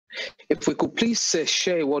If we could please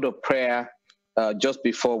share a word of prayer just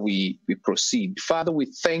before we proceed. Father, we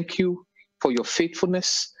thank you for your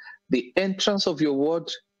faithfulness. The entrance of your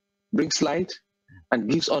word brings light and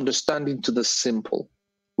gives understanding to the simple.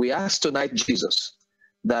 We ask tonight, Jesus,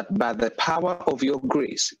 that by the power of your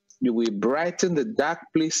grace, you will brighten the dark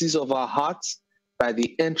places of our hearts by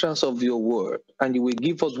the entrance of your word, and you will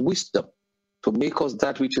give us wisdom to make us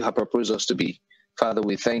that which you have proposed us to be. Father,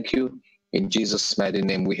 we thank you. In Jesus' mighty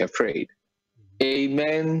name we have prayed.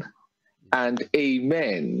 Amen and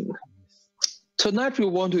amen. Tonight we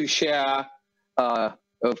want to share,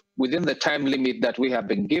 within the time limit that we have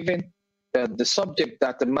been given, the subject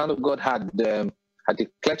that the man of God had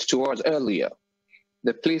declared to us earlier,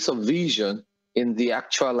 the place of vision in the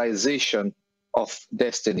actualization of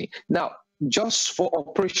destiny. Now, just for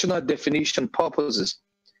operational definition purposes,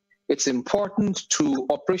 it's important to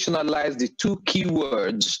operationalize the two key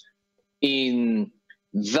words in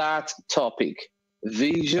that topic,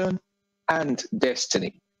 vision and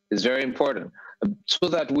destiny. It's very important so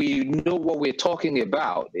that we know what we're talking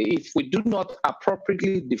about. If we do not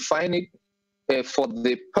appropriately define it for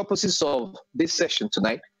the purposes of this session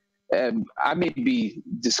tonight, I may be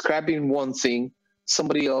describing one thing,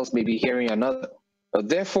 somebody else may be hearing another.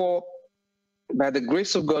 Therefore, by the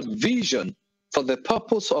grace of God, vision for the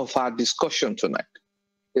purpose of our discussion tonight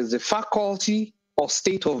is the faculty or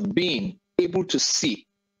state of being able to see.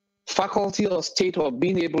 Faculty or state of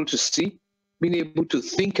being able to see, being able to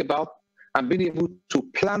think about, and being able to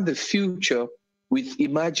plan the future with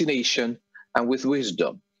imagination and with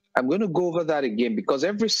wisdom. I'm going to go over that again because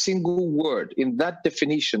every single word in that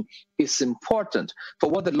definition is important for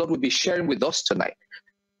what the Lord will be sharing with us tonight.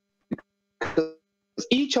 Because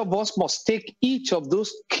each of us must take each of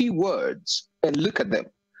those key words and look at them,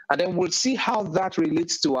 and then we'll see how that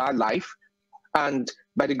relates to our life. And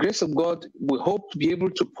by the grace of God, we hope to be able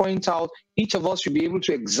to point out, each of us should be able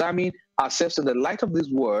to examine ourselves in the light of this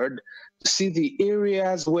word to see the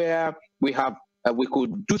areas where we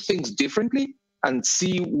could do things differently and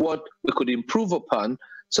see what we could improve upon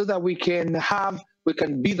so that we can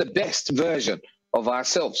be the best version of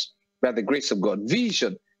ourselves by the grace of God.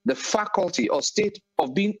 Vision, the faculty or state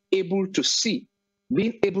of being able to see,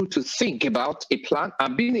 being able to think about a plan,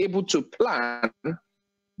 and being able to plan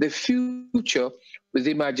the future with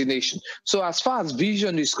imagination. So as far as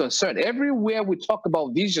vision is concerned, everywhere we talk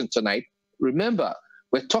about vision tonight, remember,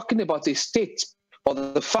 we're talking about a state or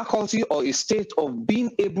the faculty or a state of being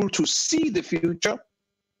able to see the future,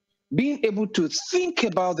 being able to think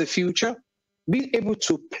about the future, being able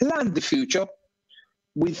to plan the future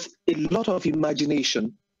with a lot of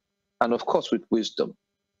imagination and, of course, with wisdom.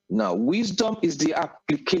 Now, wisdom is the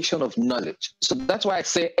application of knowledge. So that's why I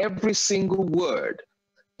say every single word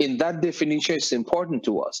in that definition is important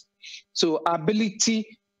to us. So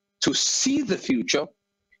ability to see the future,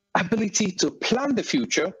 ability to plan the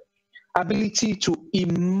future, ability to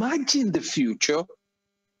imagine the future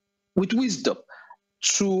with wisdom,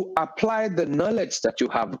 to apply the knowledge that you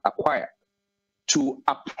have acquired, to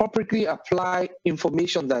appropriately apply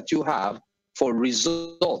information that you have for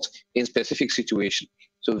result in specific situation.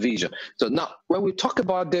 So vision. So now, when we talk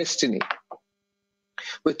about destiny,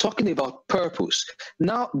 we're talking about purpose.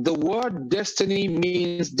 Now, the word destiny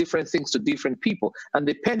means different things to different people, and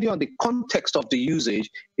depending on the context of the usage,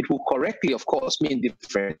 it will correctly, of course, mean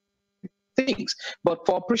different things. But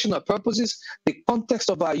for operational purposes, the context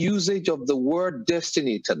of our usage of the word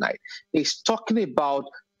destiny tonight is talking about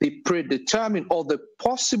the predetermined or the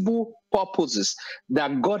possible purposes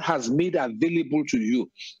that God has made available to you.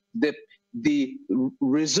 The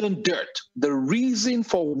raison d'etre, the reason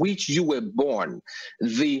for which you were born,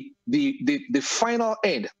 the final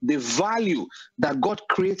end, the value that God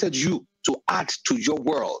created you to add to your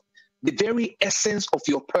world, the very essence of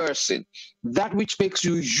your person, that which makes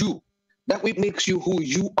you you, that which makes you who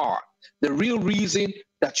you are, the real reason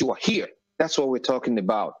that you are here. That's what we're talking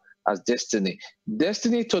about as destiny.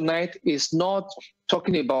 Destiny tonight is not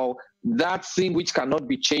talking about that thing which cannot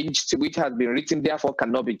be changed, which has been written, therefore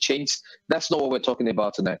cannot be changed. That's not what we're talking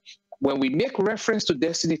about tonight. When we make reference to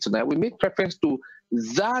destiny tonight, we make reference to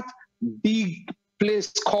that big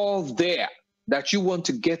place called there that you want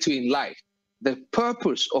to get to in life, the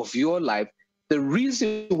purpose of your life, the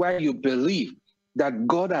reason why you believe that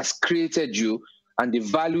God has created you, and the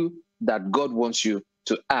value that God wants you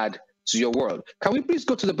to add to your world. Can we please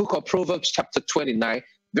go to the book of Proverbs chapter 29,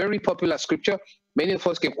 very popular scripture. Many of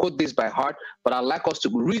us can quote this by heart, but I'd like us to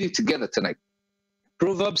read it together tonight.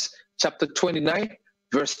 Proverbs chapter 29,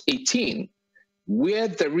 verse 18. Where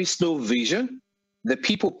there is no vision, the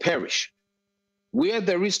people perish. Where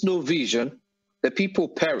there is no vision, the people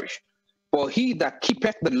perish. For he that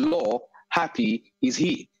keepeth the law, happy is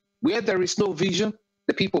he. Where there is no vision,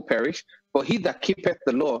 the people perish. For he that keepeth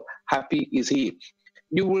the law, happy is he.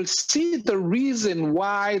 You will see the reason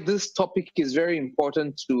why this topic is very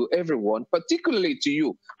important to everyone, particularly to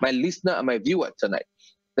you, my listener and my viewer tonight.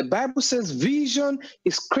 The Bible says vision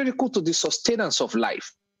is critical to the sustenance of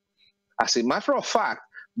life. As a matter of fact,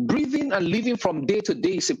 breathing and living from day to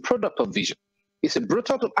day is a product of vision. It's a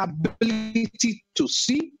product of ability to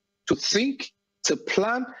see, to think, to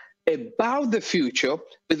plan about the future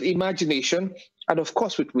with imagination and, of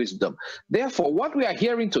course, with wisdom. Therefore, what we are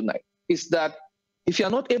hearing tonight is that if you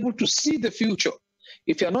are not able to see the future,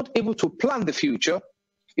 if you are not able to plan the future,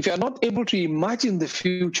 if you are not able to imagine the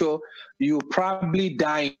future, you probably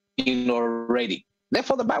die already.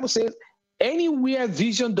 Therefore, the Bible says, anywhere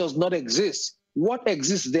vision does not exist, what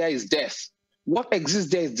exists there is death. What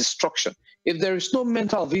exists there is destruction. If there is no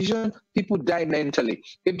mental vision, people die mentally.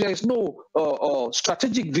 If there is no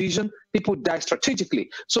strategic vision, people die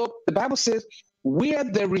strategically. So the Bible says, where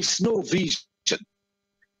there is no vision,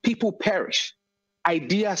 people perish.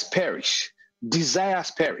 Ideas perish,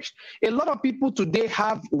 desires perish. A lot of people today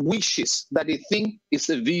have wishes that they think is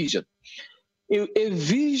a vision. A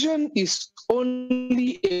vision is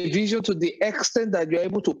only a vision to the extent that you're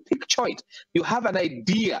able to picture it. You have an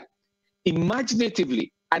idea,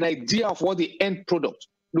 imaginatively, an idea of what the end product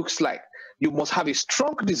looks like. You must have a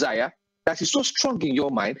strong desire that is so strong in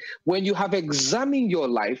your mind. When you have examined your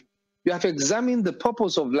life, you have examined the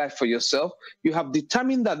purpose of life for yourself. You have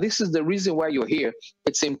determined that this is the reason why you're here.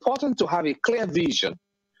 It's important to have a clear vision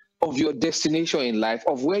of your destination in life,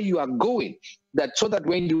 of where you are going, that so that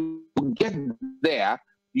when you get there,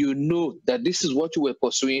 you know that this is what you were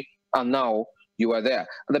pursuing and now you are there.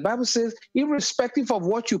 And the Bible says, irrespective of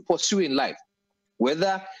what you pursue in life,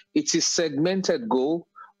 whether it is segmented goal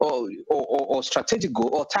or strategic goal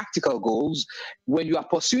or tactical goals, when you are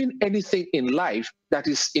pursuing anything in life that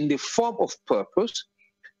is in the form of purpose,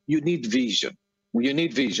 you need vision. You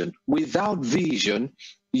need vision. Without vision,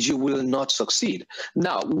 you will not succeed.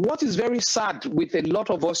 Now, what is very sad with a lot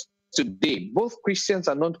of us today, both Christians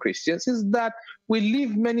and non-Christians, is that we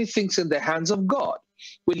leave many things in the hands of God.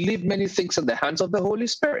 We leave many things in the hands of the Holy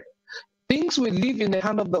Spirit. Things we leave in the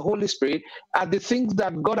hand of the Holy Spirit are the things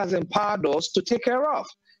that God has empowered us to take care of.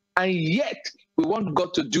 And yet, we want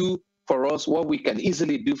God to do for us what we can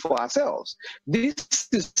easily do for ourselves. This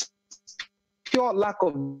is pure lack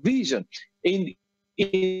of vision. In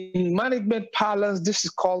management parlance, this is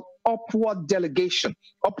called upward delegation.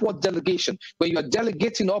 Upward delegation. When you are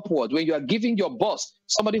delegating upward, when you are giving your boss,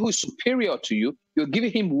 somebody who is superior to you, you're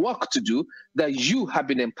giving him work to do that you have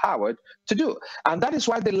been empowered to do. And that is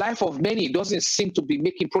why the life of many doesn't seem to be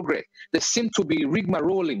making progress. They seem to be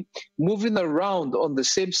rigmaroling, moving around on the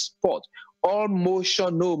same spot. All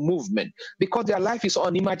motion, no movement. Because their life is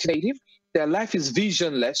unimaginative, their life is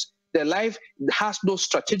visionless, their life has no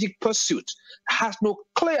strategic pursuit, has no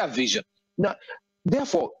clear vision. Now,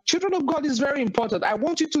 therefore, children of God is very important. I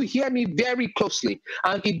want you to hear me very closely.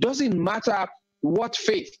 And it doesn't matter what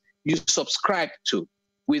faith you subscribe to.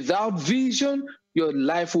 Without vision, your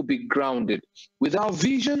life will be grounded. Without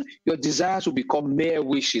vision, your desires will become mere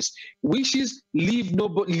wishes. Wishes lead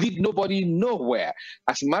nobody nowhere.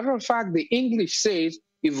 As a matter of fact, the English says,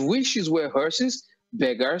 if wishes were horses,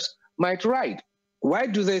 beggars might ride. Why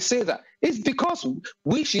do they say that? It's because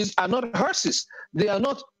wishes are not horses.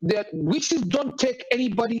 Wishes don't take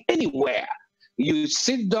anybody anywhere. You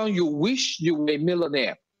sit down, you wish you were a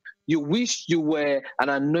millionaire. You wish you were an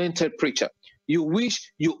anointed preacher. You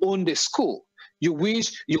wish you owned a school. You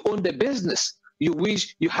wish you owned a business. You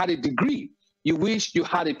wish you had a degree. You wish you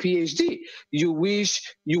had a PhD. You wish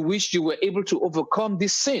you were able to overcome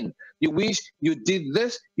this sin. You wish you did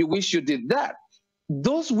this. You wish you did that.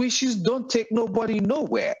 Those wishes don't take nobody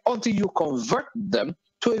nowhere until you convert them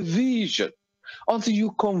to a vision, until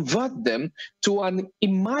you convert them to an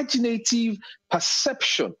imaginative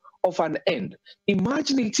perception of an end,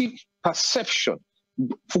 imaginative perception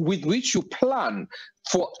with which you plan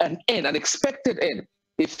for an end, an expected end,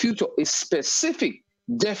 a future, a specific,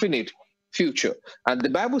 definite future. And the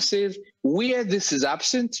Bible says, where this is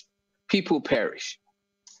absent, people perish.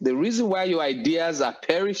 The reason why your ideas are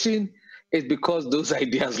perishing is because those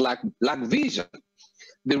ideas lack vision.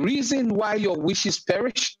 The reason why your wishes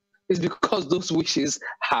perish is because those wishes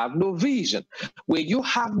have no vision. When you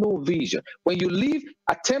have no vision, when you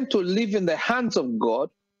attempt to live in the hands of God,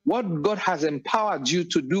 what God has empowered you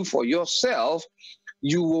to do for yourself,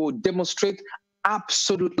 you will demonstrate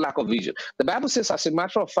absolute lack of vision. The Bible says, as a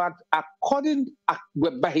matter of fact,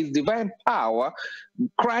 by his divine power,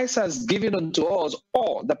 Christ has given unto us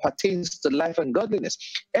all that pertains to life and godliness.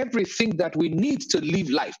 Everything that we need to live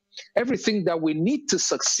life, everything that we need to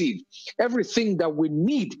succeed, everything that we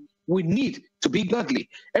need to be godly,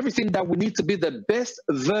 everything that we need to be the best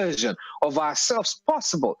version of ourselves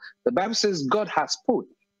possible, the Bible says God has put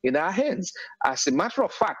in our hands. As a matter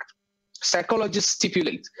of fact, psychologists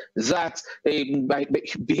stipulate that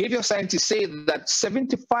behavior scientists say that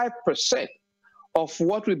 75% of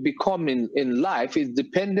what we become in life is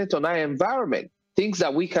dependent on our environment, things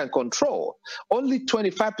that we can control. Only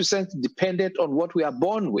 25% dependent on what we are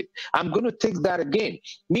born with. I'm going to take that again,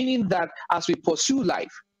 meaning that as we pursue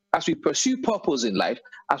life, as we pursue purpose in life,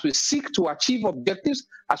 as we seek to achieve objectives,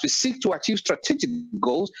 as we seek to achieve strategic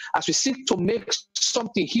goals, as we seek to make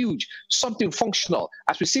something huge, something functional,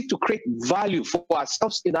 as we seek to create value for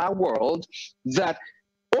ourselves in our world, that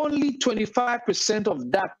only 25%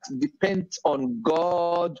 of that depends on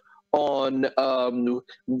God, on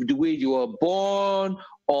the way you were born,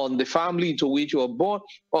 on the family into which you were born,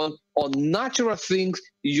 on natural things,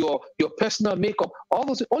 your personal makeup, all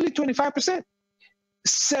those, only 25%.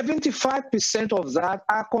 75% of that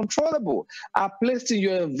are controllable, are placed in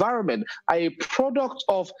your environment, are a product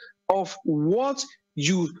of what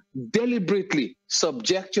you deliberately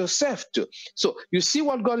subject yourself to. So you see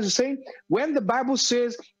what God is saying? When the Bible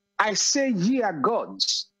says, I say ye are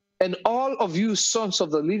gods, and all of you sons of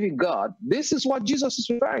the living God, this is what Jesus is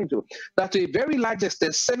referring to. That to a very large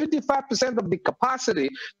extent, 75% of the capacity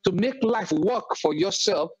to make life work for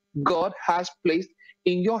yourself, God has placed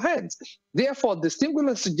in your hands. Therefore,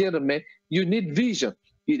 distinguished gentlemen, you need vision.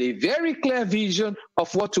 You need a very clear vision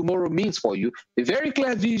of what tomorrow means for you, a very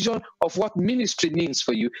clear vision of what ministry means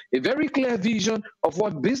for you, a very clear vision of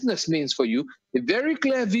what business means for you, a very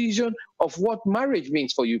clear vision of what marriage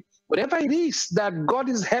means for you. Whatever it is that God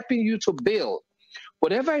is helping you to build,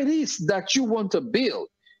 whatever it is that you want to build,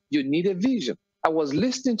 you need a vision. I was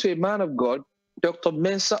listening to a man of God, Dr.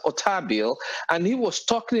 Mensa Otabil, and he was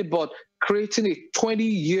talking about creating a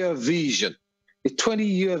 20-year vision, a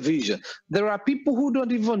 20-year vision. There are people who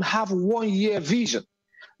don't even have 1-year vision,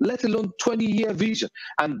 let alone 20-year vision.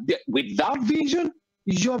 And without vision,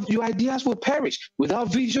 your ideas will perish.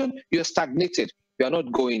 Without vision, you're stagnated. You're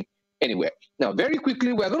not going anywhere. Now, very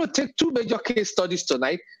quickly, we're going to take 2 major case studies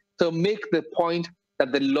tonight to make the point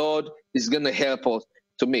that the Lord is going to help us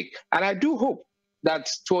to make. And I do hope that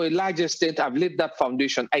to a large extent, I've laid that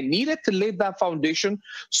foundation. I needed to lay that foundation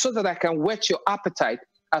so that I can whet your appetite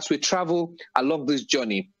as we travel along this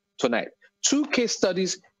journey tonight. 2 case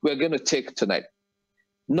studies we're going to take tonight.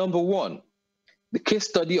 Number 1, the case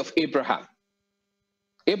study of Abraham.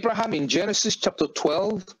 Abraham in Genesis chapter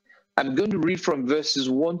 12, I'm going to read from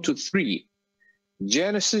verses 1 to 3.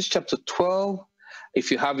 Genesis chapter 12.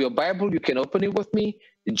 If you have your Bible, you can open it with me.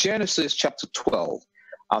 Genesis chapter 12.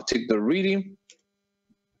 I'll take the reading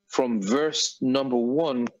from verse number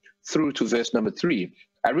 1 through to verse number 3.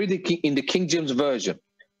 I read it in the King James Version.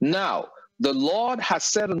 Now, the Lord has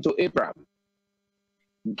said unto Abraham,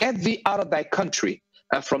 get thee out of thy country,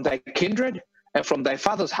 and from thy kindred, and from thy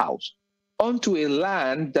father's house, unto a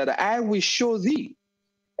land that I will show thee.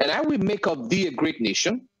 And I will make of thee a great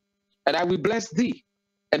nation, and I will bless thee,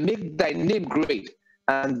 and make thy name great,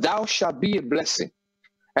 and thou shalt be a blessing.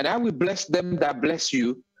 And I will bless them that bless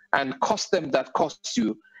you, and curse them that curse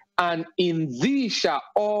you. And in thee shall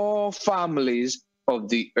all families of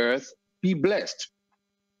the earth be blessed.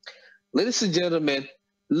 Ladies and gentlemen,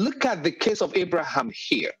 look at the case of Abraham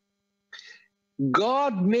here.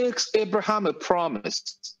 God makes Abraham a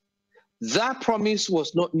promise. That promise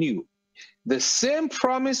was not new. The same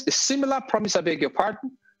promise, a similar promise, I beg your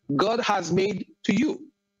pardon, God has made to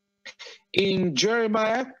you. In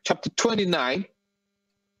Jeremiah chapter 29,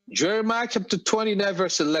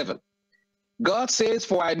 verse 11, God says,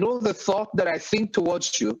 for I know the thought that I think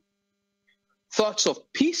towards you, thoughts of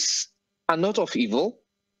peace and not of evil,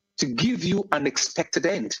 to give you an expected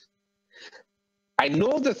end. I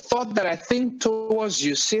know the thought that I think towards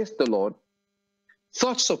you, saith the Lord,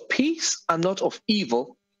 thoughts of peace and not of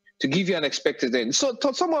evil, to give you an expected end. So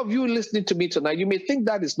to some of you listening to me tonight, you may think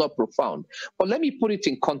that is not profound, but let me put it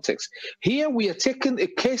in context. Here we are taking a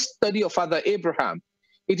case study of Father Abraham.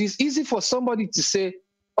 It is easy for somebody to say,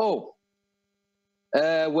 oh,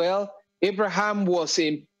 well, Abraham was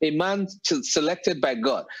a man selected by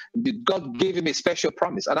God. God gave him a special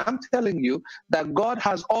promise. And I'm telling you that God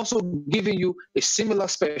has also given you a similar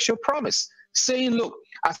special promise, saying, look,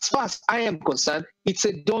 as far as I am concerned, it's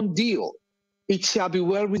a done deal. It shall be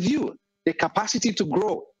well with you. The capacity to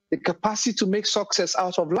grow, the capacity to make success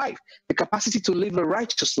out of life, the capacity to live a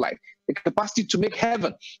righteous life, the capacity to make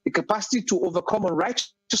heaven, the capacity to overcome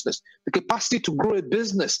unrighteousness, the capacity to grow a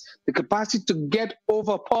business, the capacity to get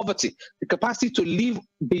over poverty, the capacity to live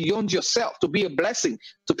beyond yourself, to be a blessing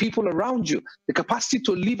to people around you, the capacity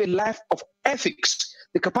to live a life of ethics,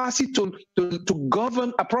 the capacity to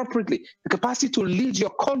govern appropriately, the capacity to lead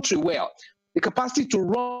your country well, the capacity to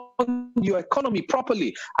run your economy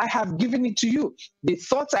properly. I have given it to you. The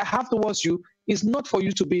thoughts I have towards you is not for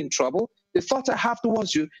you to be in trouble. The thoughts I have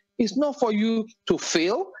towards you is not for you to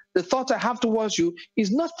fail. The thoughts I have towards you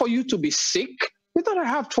is not for you to be sick. The thought I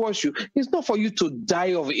have towards you is not for you to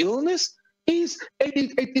die of illness. It's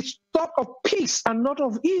thought of peace and not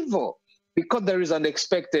of evil, because there is an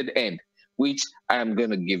expected end, which I am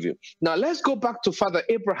going to give you. Now, let's go back to Father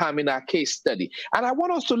Abraham in our case study. And I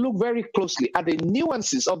want us to look very closely at the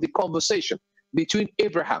nuances of the conversation between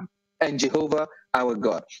Abraham and Jehovah, our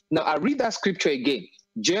God. Now, I read that scripture again.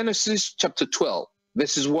 Genesis chapter 12,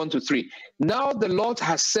 verses 1 to 3. Now the Lord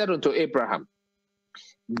has said unto Abraham,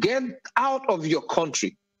 get out of your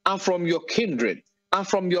country and from your kindred and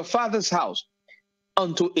from your father's house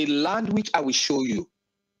unto a land which I will show you.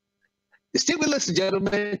 Still with us,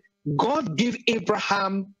 gentlemen, God gave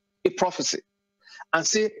Abraham a prophecy and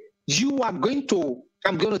said, I'm going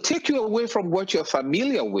to take you away from what you're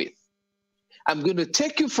familiar with. I'm going to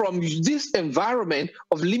take you from this environment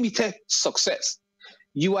of limited success.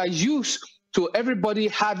 You are used to everybody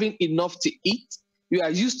having enough to eat. You are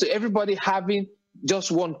used to everybody having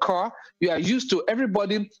just one car. You are used to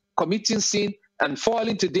everybody committing sin and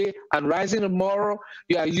falling today and rising tomorrow.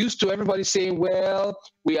 You are used to everybody saying, well,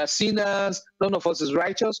 we are sinners, none of us is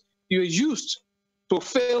righteous. You're used to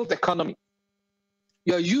failed economy.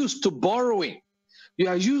 You're used to borrowing. You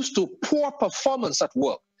are used to poor performance at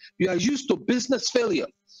work. You are used to business failure.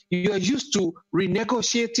 You are used to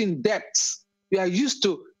renegotiating debts. You are used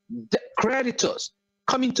to creditors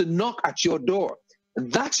coming to knock at your door.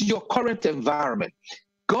 That's your current environment.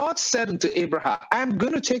 God said unto Abraham, I'm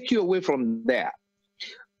going to take you away from there.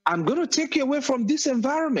 I'm going to take you away from this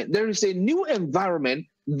environment. There is a new environment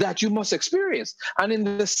that you must experience. And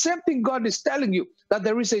in the same thing, God is telling you that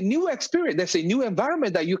there is a new experience. There's a new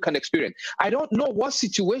environment that you can experience. I don't know what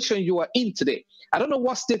situation you are in today. I don't know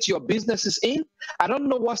what state your business is in. I don't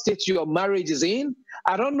know what state your marriage is in.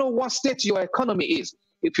 I don't know what state your economy is.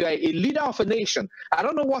 If you are a leader of a nation, I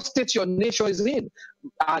don't know what state your nation is in.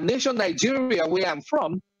 Our nation, Nigeria, where I'm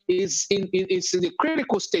from, is in a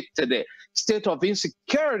critical state today. State of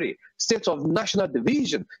insecurity, state of national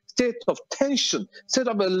division, state of tension, state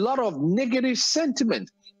of a lot of negative sentiment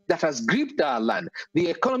that has gripped our land. The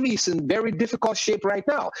economy is in very difficult shape right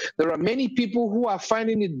now. There are many people who are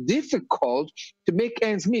finding it difficult to make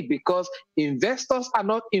ends meet because investors are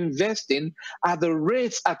not investing at the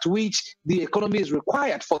rates at which the economy is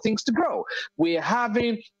required for things to grow. We're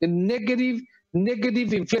having a negative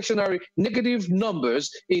inflationary, negative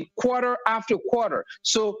numbers in quarter after quarter.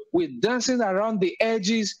 So we're dancing around the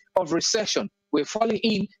edges of recession. We're falling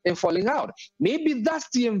in and falling out. Maybe that's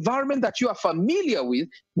the environment that you are familiar with.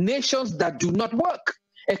 Nations that do not work,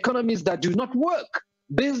 economies that do not work,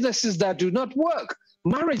 businesses that do not work,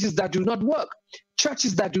 marriages that do not work,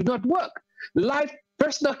 churches that do not work, life,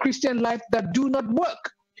 personal Christian life that do not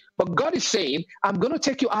work. But God is saying, I'm going to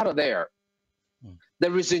take you out of there.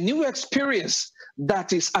 There is a new experience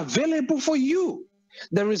that is available for you.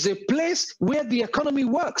 There is a place where the economy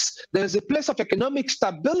works. There is a place of economic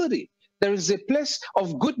stability. There is a place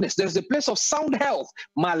of goodness. There is a place of sound health.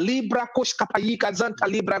 There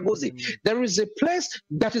is a place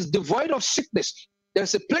that is devoid of sickness. There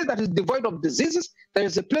is a place that is devoid of diseases. There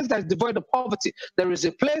is a place that is devoid of poverty. There is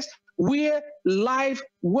a place where life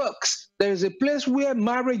works. There is a place where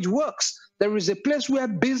marriage works. There is a place where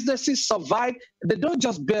businesses survive. They don't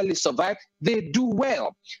just barely survive, they do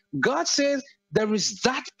well. God says there is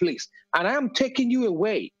that place, and I am taking you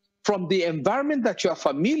away from the environment that you are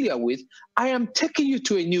familiar with. I am taking you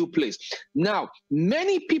to a new place. Now,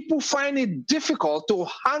 many people find it difficult to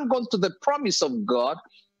hang on to the promise of God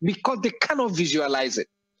because they cannot visualize it.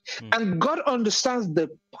 And God understands the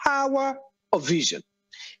power of vision.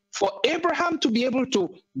 For Abraham to be able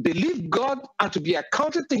to believe God and to be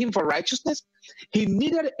accounted to him for righteousness, he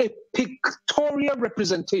needed a pictorial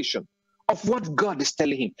representation of what God is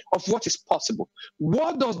telling him, of what is possible.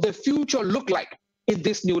 What does the future look like in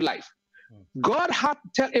this new life? God had to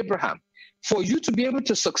tell Abraham, for you to be able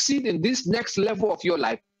to succeed in this next level of your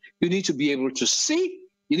life, you need to be able to see,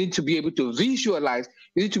 you need to be able to visualize,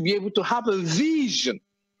 you need to be able to have a vision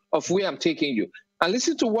of where I'm taking you. And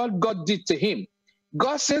listen to what God did to him.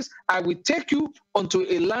 God says, I will take you unto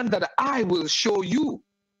a land that I will show you.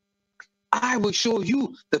 I will show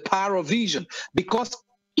you the power of vision. Because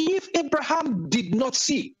if Abraham did not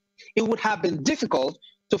see, it would have been difficult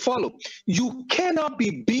to follow. You cannot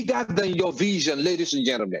be bigger than your vision, ladies and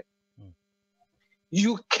gentlemen.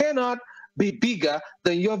 You cannot be bigger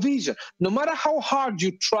than your vision. No matter how hard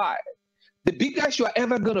you try, the biggest you are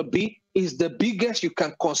ever going to be is the biggest you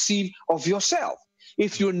can conceive of yourself.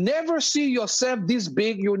 If you never see yourself this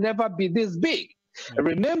big, you'll never be this big.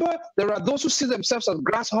 Remember, there are those who see themselves as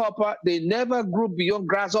grasshopper. They never grew beyond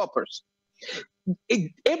grasshoppers.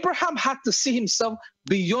 Abraham had to see himself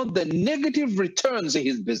beyond the negative returns in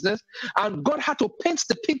his business, and God had to paint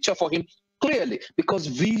the picture for him clearly, because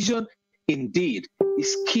vision indeed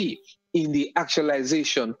is key in the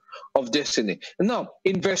actualization of destiny. Now,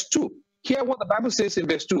 in verse 2, hear what the Bible says in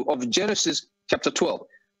verse 2 of Genesis chapter 12.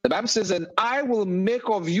 The Bible says, and I will make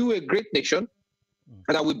of you a great nation,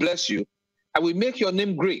 and I will bless you. I will make your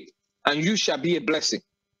name great, and you shall be a blessing.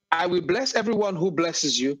 I will bless everyone who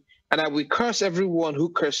blesses you, and I will curse everyone who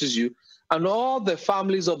curses you, and all the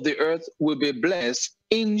families of the earth will be blessed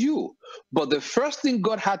in you. But the first thing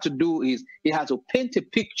God had to do is he had to paint a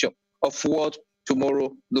picture of what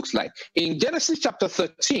tomorrow looks like. In Genesis chapter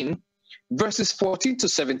 13, verses 14 to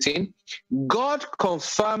 17, God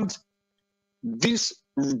confirmed this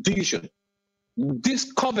vision,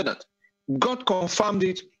 this covenant. God confirmed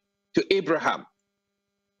it to Abraham.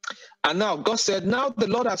 And now God said, now the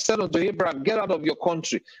Lord has said unto Abraham, get out of your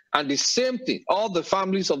country. And the same thing, all the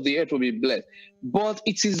families of the earth will be blessed. But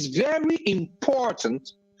it is very important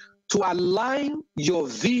to align your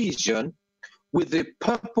vision with the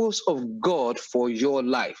purpose of God for your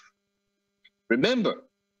life. Remember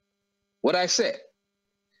what I said.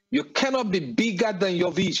 You cannot be bigger than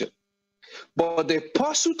your vision. But the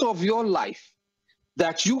pursuit of your life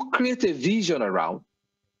that you create a vision around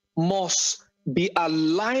must be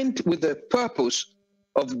aligned with the purpose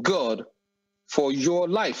of God for your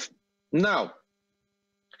life. Now,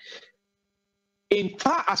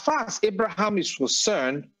 as far as Abraham is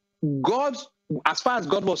concerned, as far as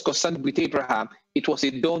God was concerned with Abraham, it was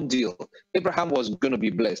a done deal. Abraham was going to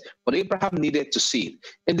be blessed, but Abraham needed to see it.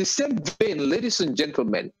 In the same vein, ladies and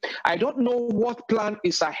gentlemen, I don't know what plan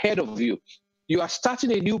is ahead of you. You are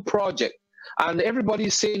starting a new project, and everybody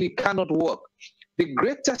is saying it cannot work. The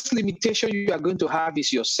greatest limitation you are going to have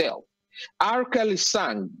is yourself. R. Kelly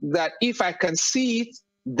sang that if I can see it,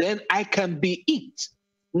 then I can be it.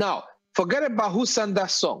 Now, forget about who sang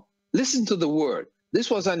that song. Listen to the word.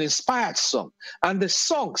 This was an inspired song. And the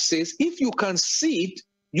song says, if you can see it,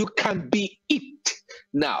 you can be it.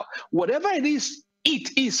 Now, whatever it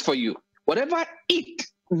is for you, whatever it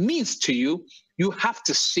means to you, you have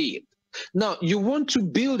to see it. Now, you want to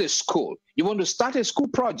build a school. You want to start a school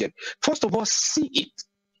project. First of all, see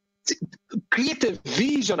it. Create a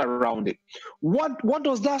vision around it. What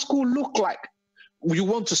does that school look like? You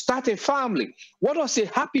want to start a family. What does a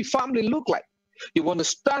happy family look like? You want to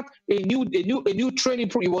start a new training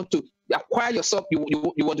program. You want to acquire yourself.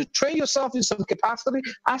 You want to train yourself in some capacity.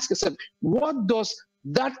 Ask yourself, what does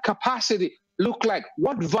that capacity look like?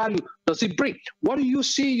 What value does it bring? What do you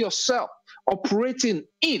see yourself operating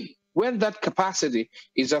in when that capacity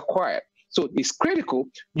is acquired? So it's critical.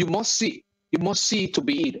 You must see. You must see to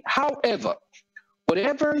be it. However,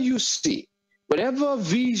 whatever you see, whatever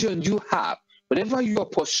vision you have, whatever you are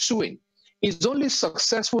pursuing, is only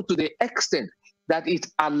successful to the extent that it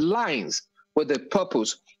aligns with the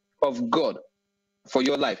purpose of God for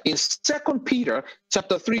your life. In 2 Peter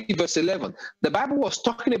chapter 3, verse 11, the Bible was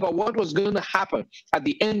talking about what was going to happen at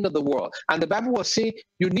the end of the world. And the Bible was saying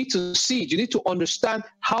you need to see it. You need to understand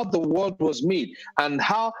how the world was made and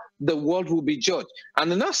how the world will be judged.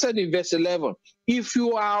 And then I said in verse 11, if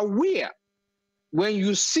you are aware, when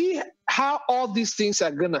you see how all these things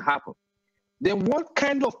are going to happen, then what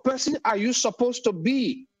kind of person are you supposed to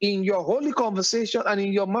be in your holy conversation and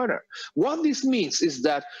in your manner? What this means is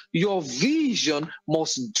that your vision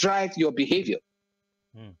must drive your behavior.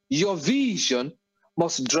 Your vision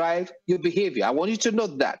must drive your behavior. I want you to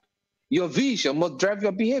note that. Your vision must drive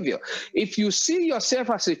your behavior. If you see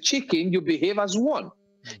yourself as a chicken, you behave as one.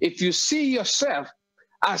 If you see yourself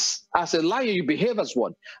as a lion, you behave as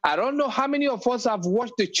one. I don't know how many of us have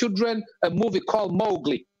watched a movie called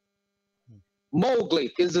Mowgli.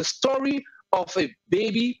 Mowgli is the story of a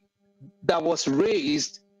baby that was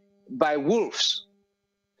raised by wolves.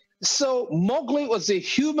 So Mowgli was a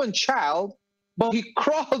human child, but he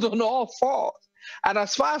crawled on all fours. And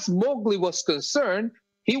as far as Mowgli was concerned,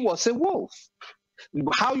 he was a wolf.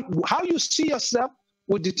 How you see yourself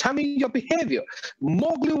will determine your behavior.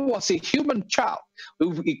 Mowgli was a human child.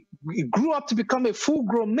 He grew up to become a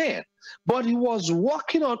full-grown man, but he was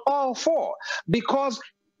walking on all four because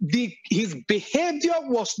his behavior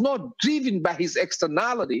was not driven by his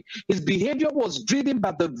externality. His behavior was driven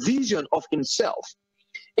by the vision of himself.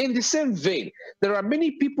 In the same vein, there are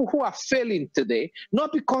many people who are failing today,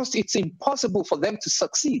 not because it's impossible for them to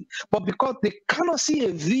succeed, but because they cannot see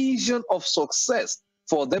a vision of success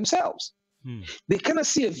for themselves. They cannot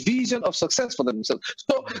see a vision of success for themselves.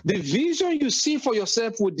 So the vision you see for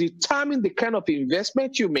yourself will determine the kind of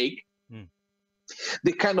investment you make,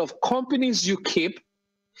 the kind of companies you keep,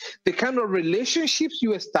 the kind of relationships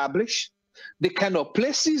you establish, the kind of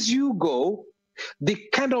places you go, the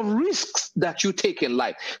kind of risks that you take in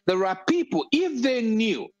life. There are people, if they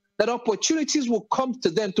knew that opportunities will come to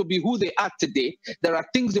them to be who they are today, there are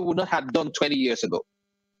things they would not have done 20 years ago.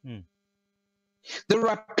 There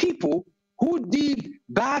are people who did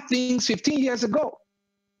bad things 15 years ago,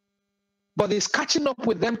 but it's catching up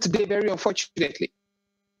with them today, very unfortunately.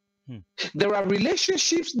 There are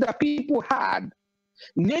relationships that people had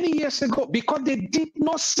many years ago because they did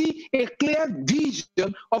not see a clear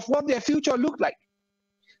vision of what their future looked like.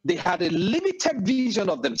 They had a limited vision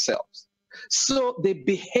of themselves. So they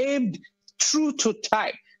behaved true to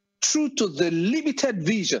type, true to the limited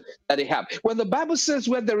vision that they have. When the Bible says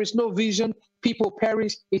where there is no vision, people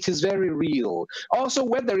perish, it is very real. Also,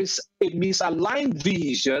 where there is a misaligned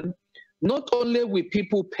vision, not only will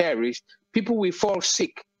people perish, people will fall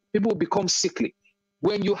sick, people will become sickly.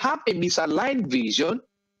 When you have a misaligned vision,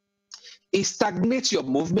 it stagnates your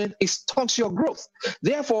movement, it stunts your growth.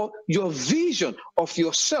 Therefore, your vision of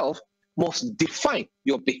yourself must define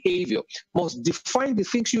your behavior, must define the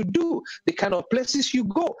things you do, the kind of places you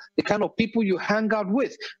go, the kind of people you hang out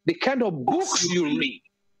with, the kind of books you read,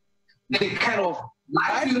 the kind of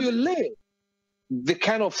life you live, the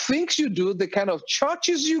kind of things you do, the kind of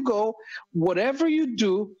churches you go. Whatever you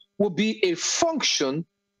do will be a function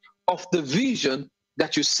of the vision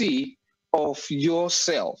that you see of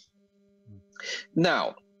yourself.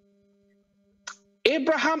 Now,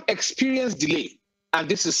 Abraham experienced delay, and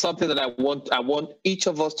this is something that I want each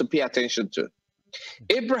of us to pay attention to.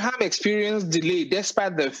 Abraham experienced delay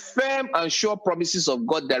despite the firm and sure promises of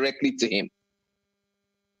God directly to him.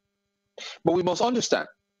 But we must understand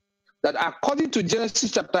that according to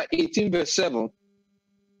Genesis chapter 18, verse 7,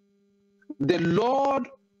 the Lord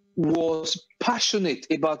was passionate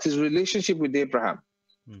about his relationship with Abraham.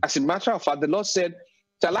 As a matter of fact, the Lord said,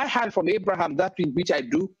 "Shall I hide from Abraham that which I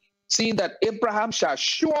do, seeing that Abraham shall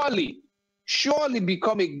surely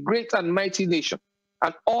become a great and mighty nation,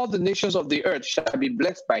 and all the nations of the earth shall be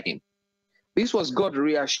blessed by him." This was God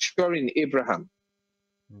reassuring Abraham.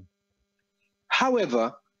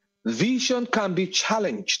 However, vision can be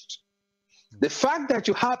challenged. The fact that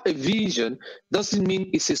you have a vision doesn't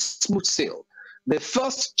mean it's a smooth sail. The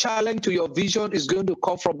first challenge to your vision is going to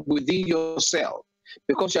come from within yourself,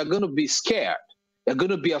 because you're going to be scared. You're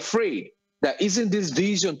going to be afraid that, isn't this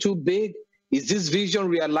vision too big? Is this vision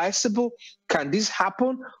realizable? Can this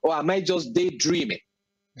happen? Or am I just daydreaming?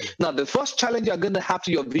 Now, the first challenge you're going to have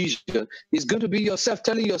to your vision is going to be yourself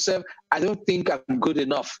telling yourself, I don't think I'm good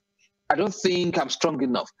enough. I don't think I'm strong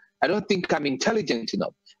enough. I don't think I'm intelligent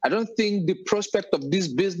enough. I don't think the prospect of this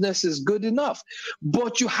business is good enough.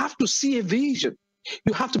 But you have to see a vision.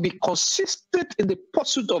 You have to be consistent in the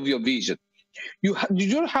pursuit of your vision. You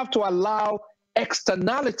don't have to allow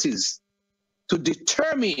externalities to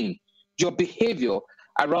determine your behavior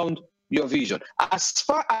around your vision. As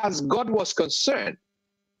far as God was concerned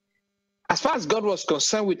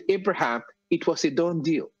with Abraham, it was a done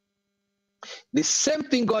deal. The same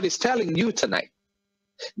thing God is telling you tonight,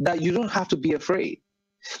 that you don't have to be afraid.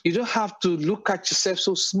 You don't have to look at yourself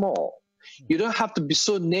so small. You don't have to be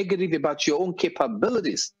so negative about your own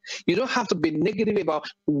capabilities. You don't have to be negative about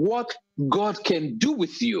what God can do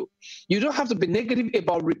with you. You don't have to be negative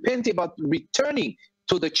about repenting, about returning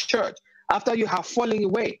to the church after you have fallen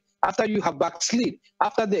away, after you have backslid,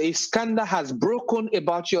 after the scandal has broken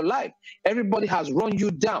about your life. Everybody has run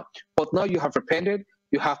you down, but now you have repented.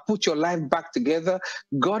 You have put your life back together.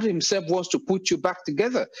 God himself wants to put you back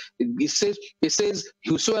together. It says,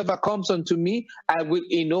 whosoever comes unto me, I will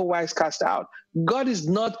in no wise cast out. God is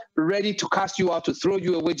not ready to cast you out, to throw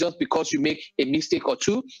you away just because you make a mistake or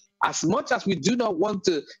two. As much as we do not want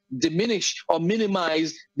to diminish or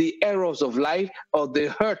minimize the errors of life or the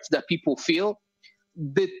hurts that people feel,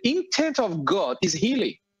 the intent of God is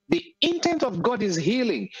healing. The intent of God is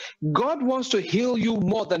healing. God wants to heal you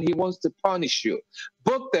more than he wants to punish you.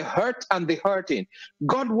 Both the hurt and the hurting.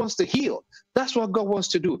 God wants to heal. That's what God wants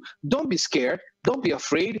to do. Don't be scared. Don't be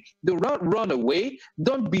afraid. Don't run away.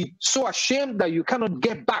 Don't be so ashamed that you cannot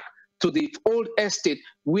get back to the old estate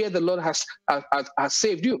where the Lord has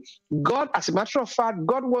saved you. God, as a matter of fact,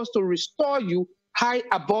 God wants to restore you high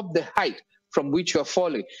above the height from which you're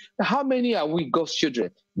falling. How many are we, God's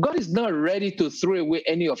children? God is not ready to throw away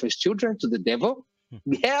any of his children to the devil.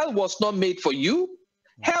 Hell was not made for you.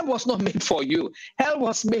 Hell was not made for you. Hell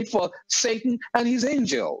was made for Satan and his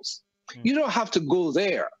angels. You don't have to go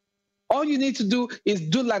there. All you need to do is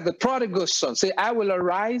do like the prodigal son. Say, I will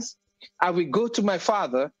arise, I will go to my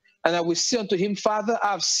father, and I will say unto him, Father,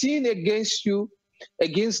 I've sinned against you,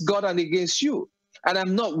 against God and against you, and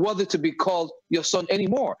I'm not worthy to be called your son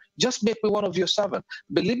anymore. Just make me one of your servants.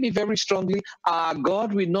 Believe me very strongly, our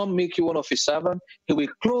God will not make you one of his servants. He will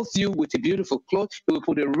clothe you with a beautiful cloth. He will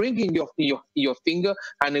put a ring in your finger,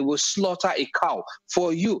 and he will slaughter a cow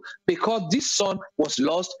for you, because this son was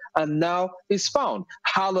lost and now is found.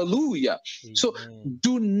 Hallelujah. Amen. So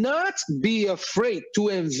do not be afraid to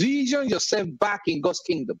envision yourself back in God's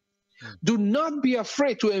kingdom. Do not be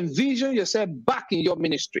afraid to envision yourself back in your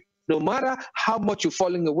ministry, no matter how much you're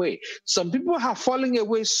falling away. Some people are falling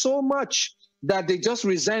away so much that they just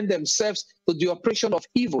resign themselves to the oppression of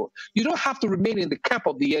evil. You don't have to remain in the camp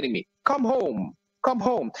of the enemy. Come home. Come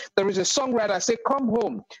home. There is a songwriter say, come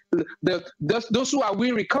home. Those who are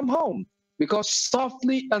weary, come home. Because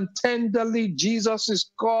softly and tenderly Jesus is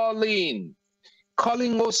calling.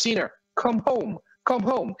 Calling, O sinner, come home. Come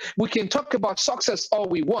home. We can talk about success all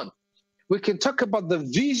we want. We can talk about the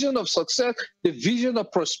vision of success, the vision of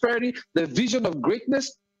prosperity, the vision of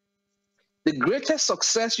greatness. The greatest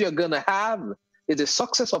success you're going to have is the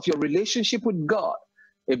success of your relationship with God.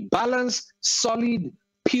 A balanced, solid,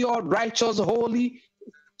 pure, righteous, holy,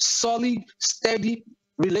 solid, steady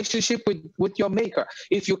relationship with your maker.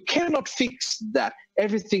 If you cannot fix that,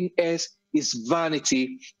 everything else is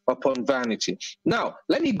vanity upon vanity. Now,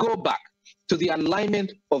 let me go back to the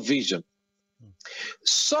alignment of vision.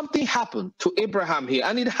 Something happened to Abraham here,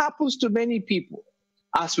 and it happens to many people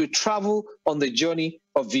as we travel on the journey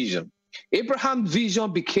of vision. Abraham's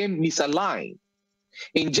vision became misaligned.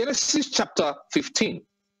 In Genesis chapter 15,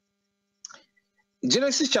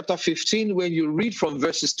 when you read from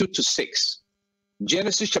verses 2 to 6,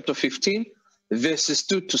 Genesis chapter 15, verses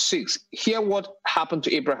 2 to 6, hear what happened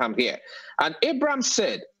to Abraham here. And Abraham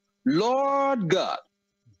said, Lord God,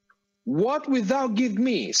 what wilt thou give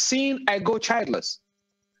me, seeing I go childless?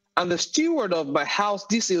 And the steward of my house,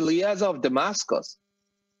 this Eliezer of Damascus,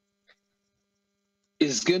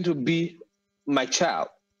 is going to be my child.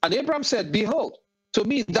 And Abraham said, behold, to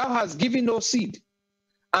me thou hast given no seed.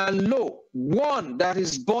 And lo, one that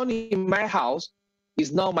is born in my house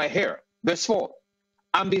is now my heir. Verse 4.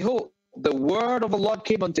 And behold, the word of the Lord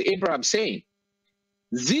came unto Abraham, saying,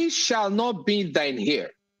 this shall not be thine heir,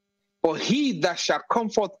 but he that shall come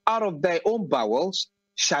forth out of thy own bowels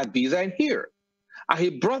shall be thine heir. And he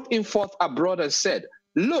brought him forth abroad and said,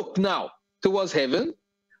 look now towards heaven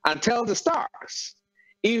and tell the stars,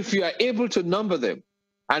 if you are able to number them.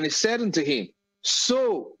 And he said unto him,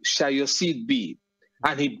 so shall your seed be.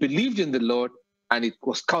 And he believed in the Lord, and it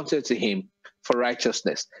was counted to him for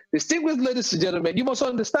righteousness. Distinguished ladies and gentlemen, you must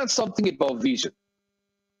understand something about vision.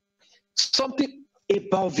 Something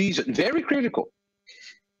about vision, very critical.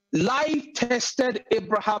 Life tested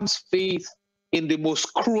Abraham's faith in the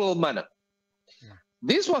most cruel manner.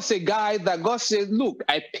 This was a guy that God said, look,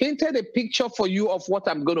 I painted a picture for you of what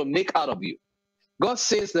I'm going to make out of you. God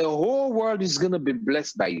says the whole world is going to be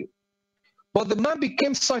blessed by you. But the man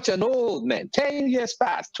became such an old man. 10 years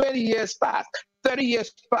passed, 20 years passed, 30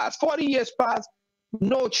 years passed, 40 years passed.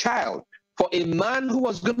 No child for a man who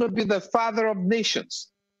was going to be the father of nations.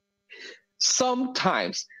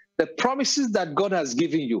 Sometimes the promises that God has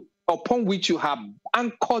given you, upon which you have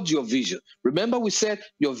anchored your vision. Remember, we said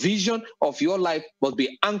your vision of your life must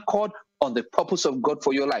be anchored on the purpose of God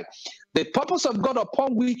for your life. The purpose of God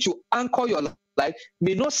upon which you anchor your life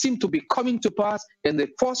may not seem to be coming to pass in the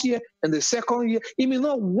first year and the second year. It may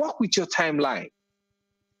not work with your timeline.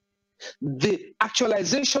 The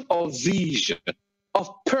actualization of vision, of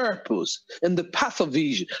purpose, and the path of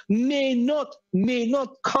vision may not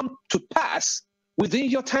come to pass within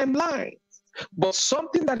your timeline. But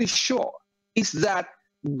something that is sure is that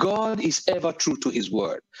God is ever true to his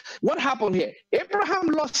word. What happened here? Abraham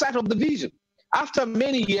lost sight of the vision. After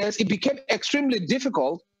many years, it became extremely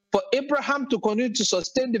difficult for Abraham to continue to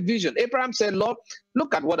sustain the vision. Abraham said, Lord,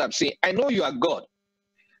 look at what I'm seeing. I know you are God,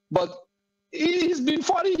 but it's been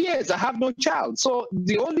 40 years. I have no child. So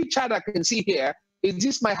the only child I can see here is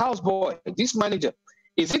this my houseboy, this manager.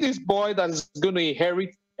 Is it this boy that is going to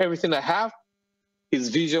inherit everything I have? His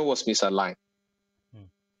vision was misaligned.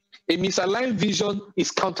 A misaligned vision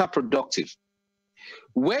is counterproductive.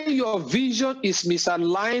 When your vision is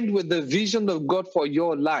misaligned with the vision of God for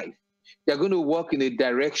your life, you're going to walk in a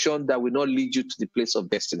direction that will not lead you to the place of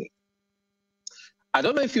destiny. I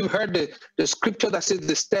don't know if you've heard the scripture that says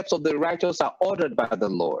the steps of the righteous are ordered by the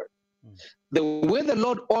Lord. The way the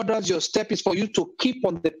Lord orders your step is for you to keep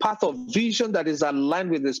on the path of vision that is aligned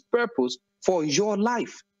with his purpose for your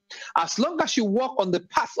life. As long as you walk on the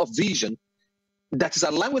path of vision that is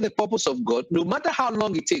aligned with the purpose of God, no matter how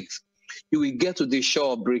long it takes, you will get to the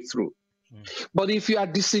shore of breakthrough. But if you are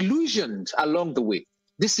disillusioned along the way,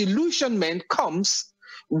 disillusionment comes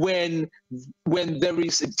when there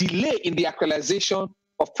is a delay in the actualization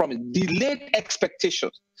of promise, delayed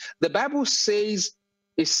expectations. The Bible says,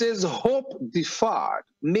 it says, hope deferred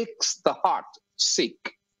makes the heart sick.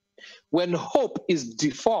 When hope is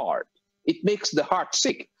deferred, it makes the heart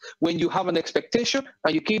sick. When you have an expectation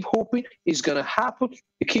and you keep hoping it's going to happen,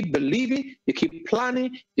 you keep believing, you keep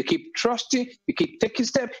planning, you keep trusting, you keep taking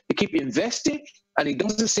steps, you keep investing, and it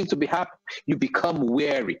doesn't seem to be happening, you become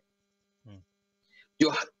weary.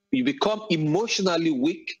 You become emotionally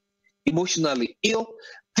weak, emotionally ill.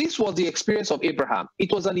 This was the experience of Abraham.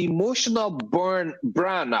 It was an emotional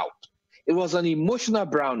brownout. It was an emotional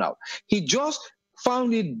brownout. He just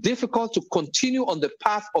found it difficult to continue on the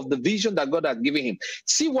path of the vision that God had given him.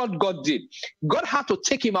 See what God did. God had to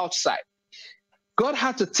take him outside. God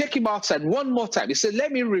had to take him outside one more time. He said,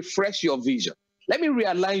 let me refresh your vision. Let me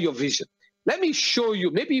realign your vision. Let me show you.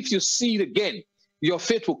 Maybe if you see it again, your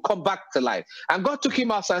faith will come back to life. And God took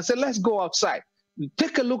him outside and said, let's go outside.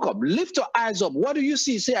 Take a look up. Lift your eyes up. What do you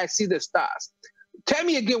see? Say, I see the stars. Tell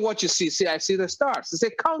me again what you see. Say, I see the stars. He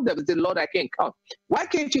said, count them. He said, Lord, I can't count. Why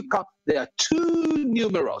can't you count? They are too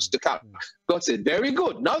numerous to count. God said, very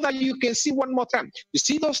good. Now that you can see one more time. You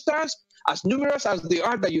see those stars? As numerous as they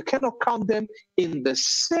are, that you cannot count them in the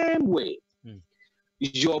same way.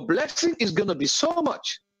 Your blessing is going to be so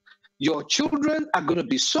much. Your children are going to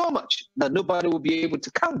be so much that nobody will be able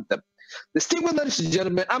to count them. Distinguished ladies and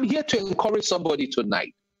gentlemen, I'm here to encourage somebody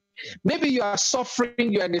tonight. Maybe you are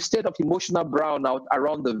suffering, you're in a state of emotional brownout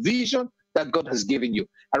around the vision that God has given you,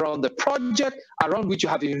 around the project around which you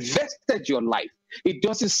have invested your life. It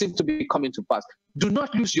doesn't seem to be coming to pass. Do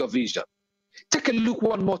not lose your vision. Take a look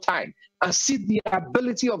one more time and see the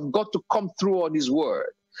ability of God to come through on his word.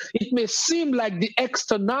 It may seem like the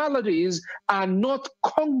externalities are not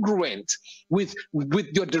congruent with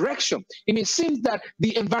your direction. It may seem that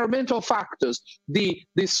the environmental factors, the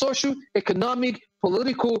social, economic,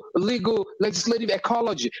 political, legal, legislative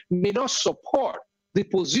ecology may not support the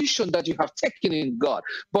position that you have taken in God.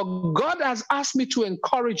 But God has asked me to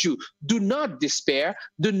encourage you. Do not despair.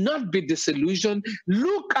 Do not be disillusioned.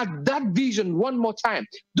 Look at that vision one more time.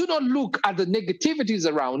 Do not look at the negativities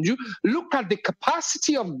around you. Look at the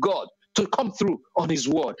capacity of God to come through on his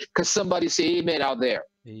word. Can somebody say amen out there?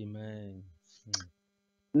 Amen.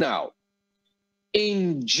 Now,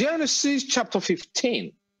 in Genesis chapter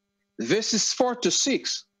 15, verses 4 to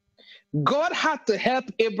 6, God had to help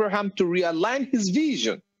Abraham to realign his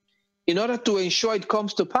vision in order to ensure it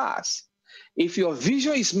comes to pass. If your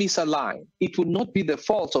vision is misaligned, it will not be the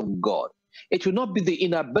fault of God. It will not be the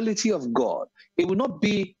inability of God. It will not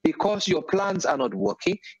be because your plans are not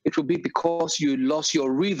working. It will be because you lost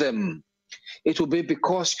your rhythm. It will be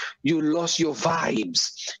because you lost your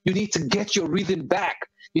vibes. You need to get your rhythm back.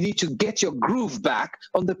 You need to get your groove back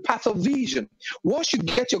on the path of vision. Once you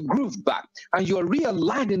get your groove back and you are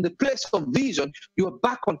realigned in the place of vision, you are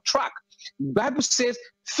back on track. The Bible says,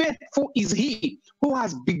 faithful is he who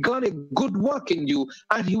has begun a good work in you,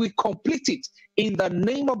 and he will complete it in the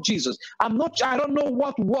name of Jesus. I don't know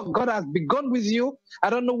what work God has begun with you. I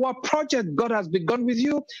don't know what project God has begun with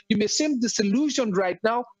you. You may seem disillusioned right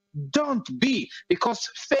now. Don't be, because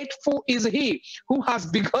faithful is he who has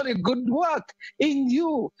begun a good work in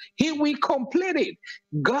you. He will complete it.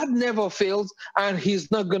 God never fails, and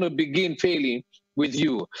he's not going to begin failing with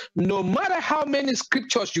you. No matter how many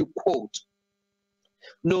scriptures you quote,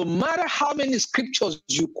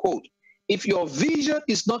 if your vision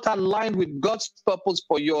is not aligned with God's purpose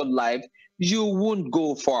for your life, you won't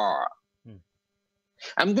go far.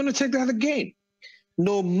 I'm going to take that again.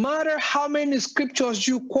 No matter how many scriptures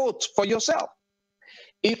you quote for yourself,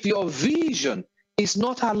 if your vision is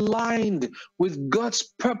not aligned with God's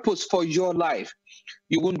purpose for your life,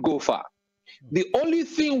 you won't go far. The only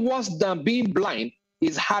thing worse than being blind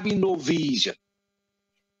is having no vision.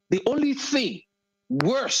 The only thing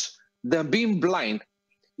worse than being blind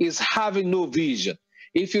is having no vision.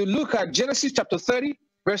 If you look at Genesis chapter 30,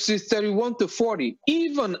 verses 31 to 40,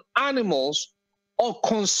 even animals are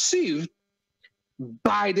conceived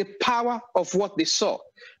by the power of what they saw.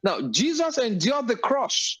 Now, Jesus endured the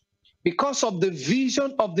cross because of the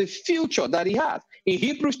vision of the future that he had. In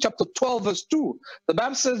Hebrews chapter 12, verse 2, the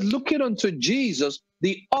Bible says, looking unto Jesus,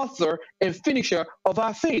 the author and finisher of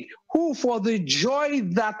our faith, who for the joy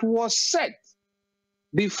that was set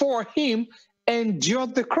before him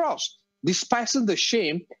endured the cross, despising the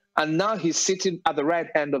shame, and now he's sitting at the right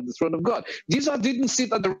hand of the throne of God. Jesus didn't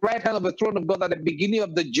sit at the right hand of the throne of God at the beginning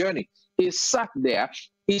of the journey. He sat there.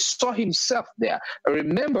 He saw himself there.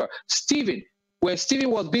 Remember, Stephen, when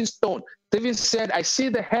Stephen was being stoned, Stephen said, I see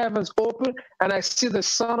the heavens open and I see the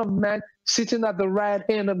Son of Man sitting at the right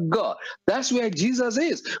hand of God. That's where Jesus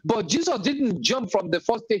is. But Jesus didn't jump from the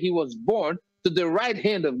first day he was born to the right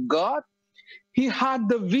hand of God. He had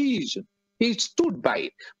the vision. He stood by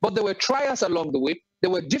it. But there were trials along the way. There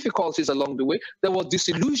were difficulties along the way. There was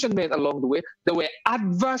disillusionment along the way. There were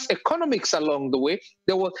adverse economics along the way.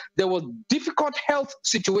 There was difficult health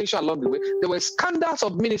situation along the way. There were scandals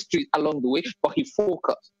of ministry along the way. But he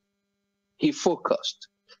focused. He focused.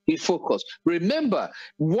 He focused. Remember,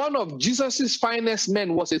 one of Jesus's finest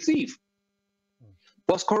men was a thief.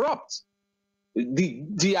 Was corrupt.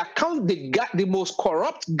 The most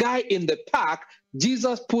corrupt guy in the pack,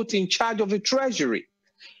 Jesus put in charge of the treasury.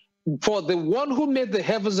 For the one who made the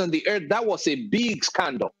heavens and the earth, that was a big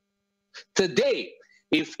scandal. Today,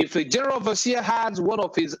 if a general overseer has one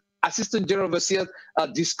of his assistant general overseers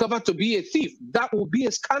discovered to be a thief, that will be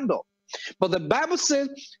a scandal. But the Bible says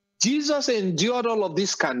Jesus endured all of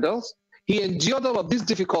these scandals. He endured all of these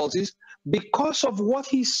difficulties because of what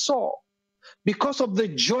he saw, because of the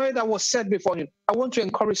joy that was set before him. I want to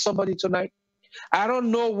encourage somebody tonight. I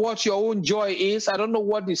don't know what your own joy is. I don't know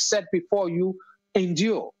what is set before you.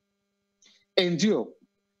 Endure. Endure.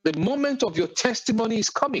 The moment of your testimony is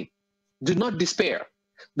coming. Do not despair.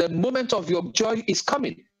 The moment of your joy is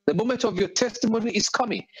coming. The moment of your testimony is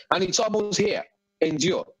coming. And it's almost here.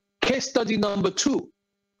 Endure. Case study number 2.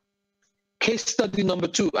 Case study number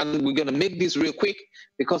 2. And we're going to make this real quick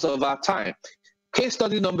because of our time. Case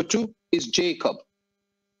study number 2 is Jacob.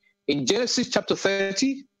 In Genesis chapter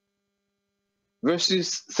 30,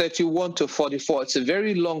 verses 31 to 44. It's a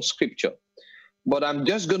very long scripture. But I'm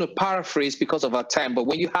just going to paraphrase because of our time. But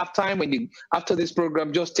when you have time, after this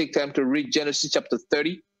program, just take time to read Genesis chapter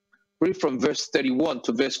 30. Read from verse 31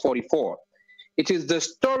 to verse 44. It is the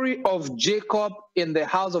story of Jacob in the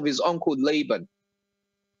house of his uncle Laban.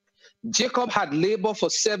 Jacob had labored for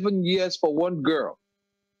 7 years for one girl.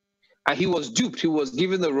 And he was duped. He was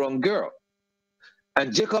given the wrong girl.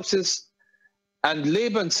 And Jacob says, and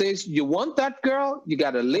Laban says, you want that girl? You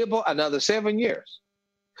got to labor another 7 years.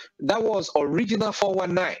 That was original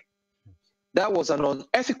 419. That was an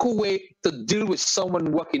unethical way to deal with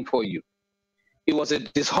someone working for you. It was a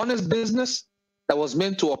dishonest business that was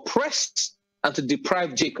meant to oppress and to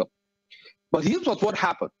deprive Jacob. But here's what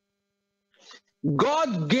happened.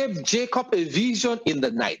 God gave Jacob a vision in the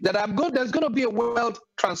night that there's going to be a wealth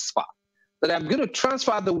transfer, that I'm going to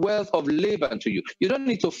transfer the wealth of Laban to you. You don't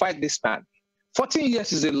need to fight this man. 14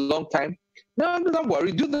 years is a long time. No, don't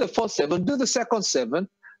worry. Do the first 7, do the second 7.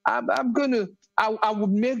 I will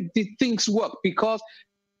make the things work, because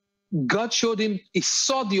God showed him, he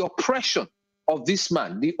saw the oppression of this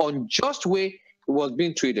man, the unjust way he was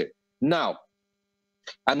being treated. Now,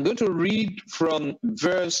 I'm going to read from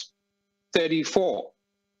verse 34.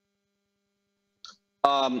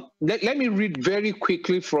 Let me read very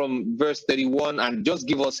quickly from verse 31 and just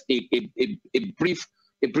give us a brief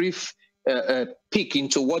peek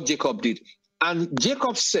into what Jacob did. And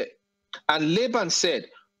Jacob said, and Laban said,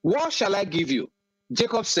 what shall I give you?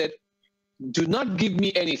 Jacob said, do not give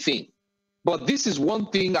me anything, but this is one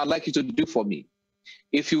thing I'd like you to do for me.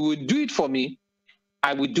 If you will do it for me,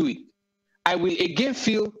 I will do it. I will again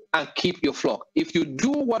fill and keep your flock. If you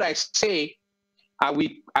do what I say, I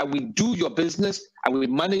will do your business. I will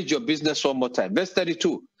manage your business one more time. Verse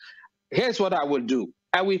 32. Here's what I will do.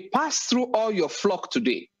 I will pass through all your flock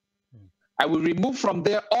today. I will remove from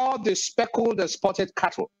there all the speckled and spotted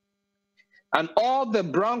cattle, and all the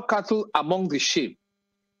brown cattle among the sheep,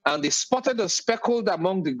 and the spotted and speckled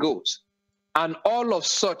among the goats, and all of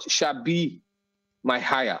such shall be my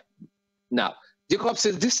hire. Now, Jacob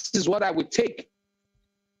says, this is what I will take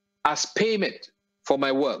as payment for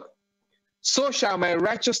my work. So shall my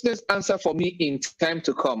righteousness answer for me in time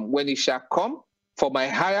to come, when it shall come for my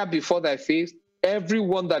hire before thy face, every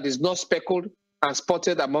one that is not speckled and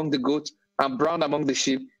spotted among the goats and brown among the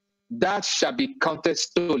sheep, that shall be counted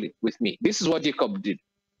stolen with me. This is what Jacob did.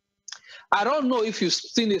 I don't know if you've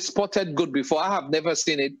seen a spotted goat before. I have never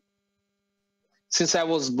seen it. Since I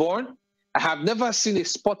was born, I have never seen a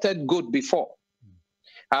spotted goat before.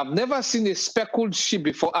 I've never seen a speckled sheep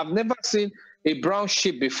before. I've never seen a brown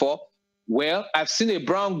sheep before. Well, I've seen a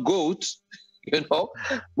brown goat,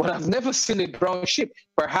 but I've never seen a brown sheep.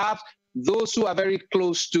 Perhaps Those who are very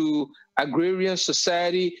close to agrarian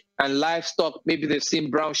society and livestock, maybe they've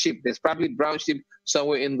seen brown sheep. There's probably brown sheep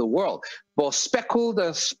somewhere in the world. But speckled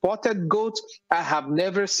and spotted goats, I have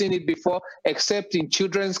never seen it before, except in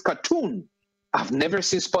children's cartoon. I've never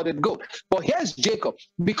seen spotted goat. But here's Jacob.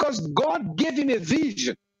 Because God gave him a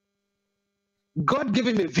vision. God gave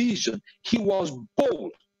him a vision. He was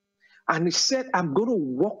bold. And he said, I'm going to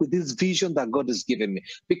walk with this vision that God has given me.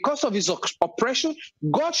 Because of his oppression,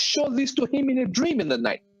 God showed this to him in a dream in the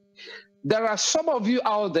night. There are some of you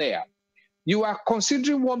out there, you are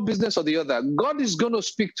considering one business or the other. God is going to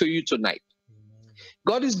speak to you tonight.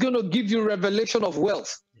 God is going to give you revelation of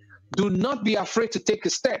wealth. Do not be afraid to take a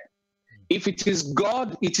step. If it is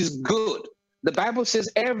God, it is good. The Bible says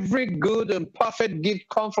every good and perfect gift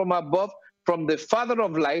comes from above, from the Father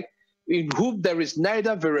of light, in whom there is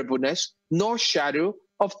neither variableness nor shadow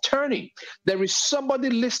of turning. There is somebody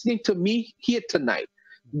listening to me here tonight.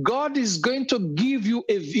 God is going to give you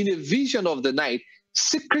in a vision of the night,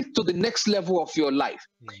 secret to the next level of your life,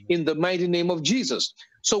 in the mighty name of Jesus.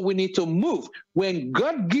 So we need to move. When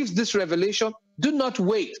God gives this revelation, do not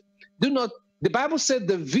wait. Do not. The Bible said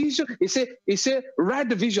the vision, it said, write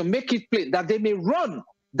the vision, make it plain, that they may run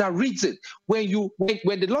that reads it. When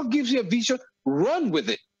the Lord gives you a vision, run with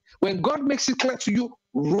it. When God makes it clear to you,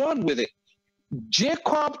 run with it.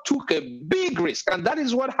 Jacob took a big risk, and that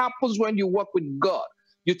is what happens when you work with God.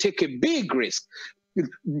 You take a big risk.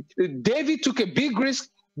 David took a big risk.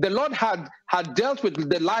 The Lord had dealt with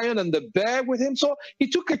the lion and the bear with him, so he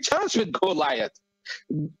took a chance with Goliath.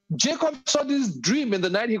 Jacob saw this dream in the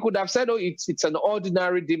night. He could have said, oh, it's an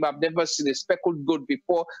ordinary dream. I've never seen a speckled goat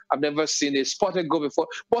before. I've never seen a spotted goat before.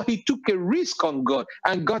 But he took a risk on God,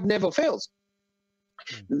 and God never fails.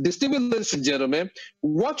 Distinguished ladies and gentlemen,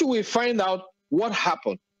 what you will find out what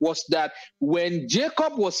happened was that when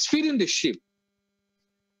Jacob was feeding the sheep,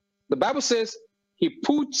 the Bible says he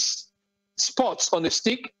puts spots on a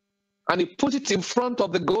stick and he put it in front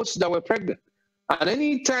of the goats that were pregnant. And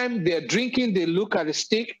anytime they're drinking, they look at the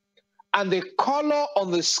stick, and the color on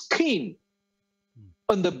the skin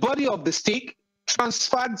on the body of the stick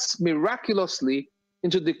transfers miraculously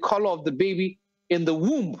into the color of the baby in the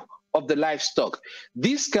womb of the livestock.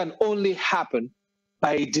 This can only happen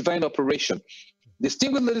by a divine operation.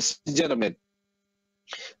 Distinguished ladies and gentlemen,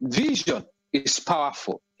 vision is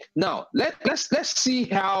powerful. Now, let's see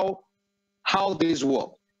how this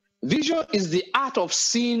works. Vision is the art of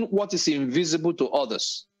seeing what is invisible to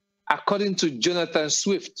others, according to Jonathan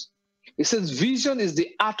Swift. It says vision is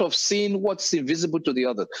the art of seeing what's invisible to the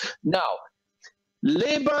others. Now,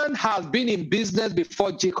 Laban has been in business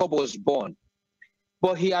before Jacob was born,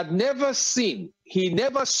 but he had never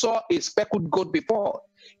saw a speckled goat before.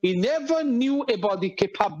 He never knew about the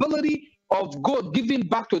capability of God giving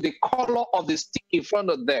back to the color of the stick in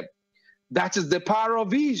front of them. That is the power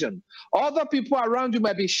of vision. Other people around you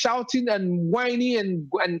might be shouting and whining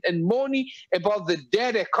and moaning about the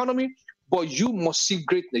dead economy, but you must see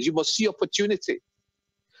greatness. You must see opportunity.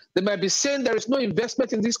 They might be saying there is no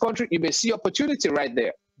investment in this country. You may see opportunity right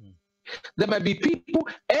there. There might be people,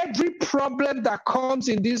 every problem that comes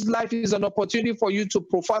in this life is an opportunity for you to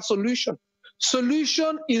provide solution.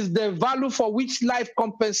 Solution is the value for which life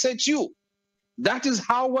compensates you. That is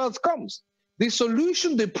how wealth comes. The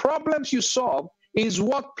solution, the problems you solve, is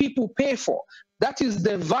what people pay for. That is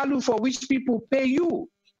the value for which people pay you.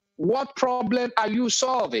 What problem are you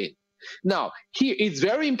solving? Now, here it's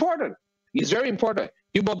very important. It's very important.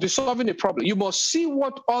 You must be solving a problem. You must see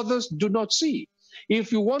what others do not see.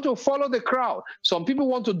 If you want to follow the crowd, some people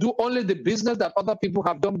want to do only the business that other people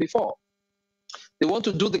have done before. They want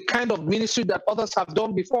to do the kind of ministry that others have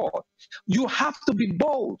done before. You have to be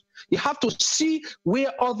bold. You have to see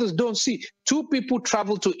where others don't see. Two people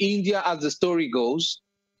traveled to India, as the story goes.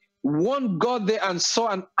 One got there and saw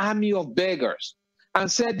an army of beggars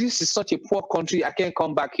and said, this is such a poor country, I can't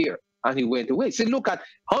come back here. And he went away. See, look at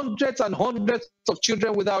hundreds and hundreds of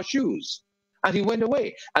children without shoes. And he went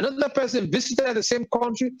away. Another person visited the same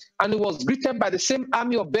country and he was greeted by the same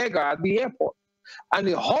army of beggars at the airport.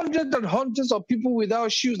 And hundreds and hundreds of people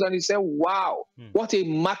without shoes. And he said, wow, what a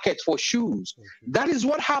market for shoes. That is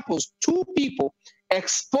what happens. Two people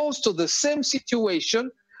exposed to the same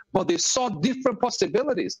situation, but they saw different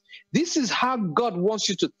possibilities. This is how God wants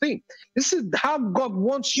you to think. This is how God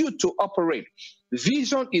wants you to operate.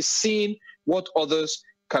 Vision is seeing what others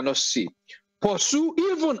cannot see. Pursue,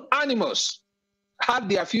 even animals had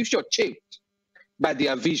their future shaped by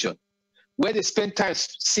their vision, where they spend time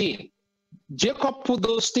seeing. Jacob put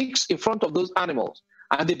those sticks in front of those animals,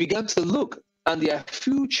 and they began to look, and their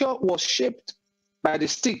future was shaped by the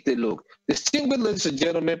stick they looked. Distinguished ladies and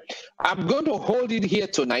gentlemen, I'm going to hold it here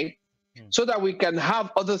tonight, so that we can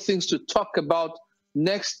have other things to talk about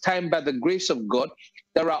next time by the grace of God.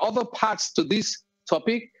 There are other parts to this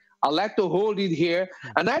topic. I like to hold it here.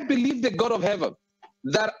 And I believe the God of heaven,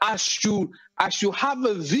 that as you have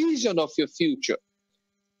a vision of your future,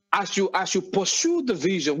 as you pursue the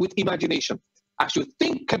vision with imagination, as you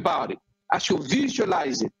think about it, as you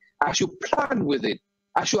visualize it, as you plan with it,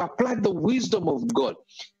 as you apply the wisdom of God,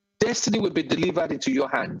 destiny will be delivered into your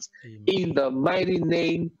hands. Amen. In the mighty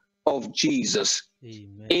name of Jesus.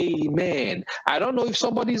 Amen. Amen. I don't know if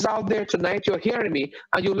somebody's out there tonight, you're hearing me,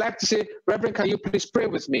 and you'd like to say, Reverend, can you please pray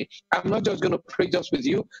with me? I'm not just going to pray just with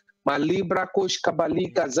you. I'm in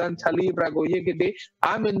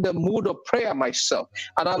the mood of prayer myself.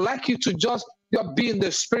 And I'd like you to just be in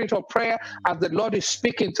the spirit of prayer as the Lord is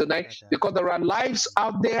speaking tonight, because there are lives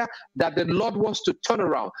out there that the Lord wants to turn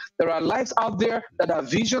around. There are lives out there that are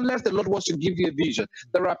visionless. The Lord wants to give you a vision.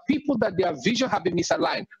 There are people that their vision have been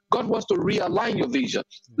misaligned. God wants to realign your vision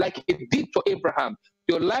like it did for Abraham.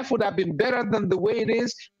 Your life would have been better than the way it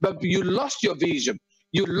is, but you lost your vision.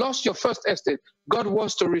 You lost your first estate. God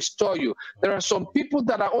wants to restore you. There are some people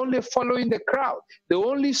that are only following the crowd. They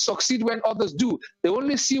only succeed when others do. They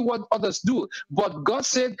only see what others do. But God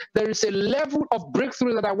said there is a level of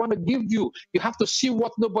breakthrough that I want to give you. You have to see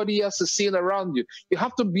what nobody else is seeing around you. You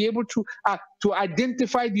have to be able to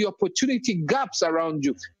identify the opportunity gaps around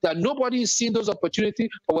you, that nobody is seeing those opportunities.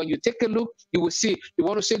 But when you take a look, you will see. You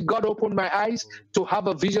want to say, God, open my eyes to have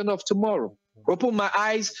a vision of tomorrow. Open my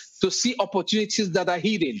eyes to see opportunities that are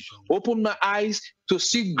hidden. Open my eyes to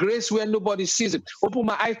see grace where nobody sees it. Open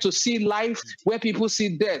my eyes to see life where people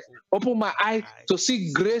see death. Open my eyes to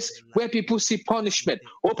see grace where people see punishment.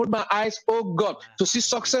 Open my eyes, oh God, to see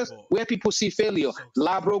success where people see failure.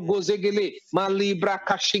 Open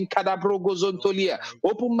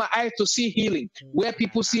my eyes to see healing where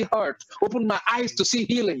people see hurt. Open my eyes to see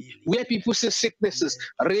healing where people see sicknesses.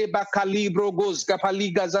 Lord,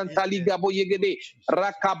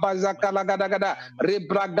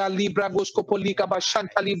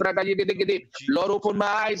 open my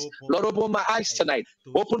eyes. Lord, open my eyes tonight.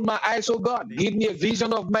 Open my eyes, oh God. Give me a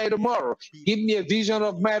vision of my tomorrow. Give me a vision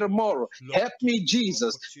of my tomorrow. Help me,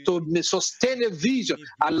 Jesus, to sustain a vision.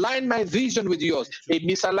 Align my vision with yours. A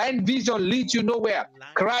misaligned vision leads you nowhere.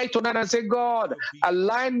 Cry tonight and say, God,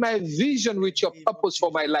 align my vision with your purpose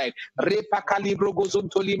for my life.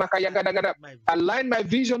 Align my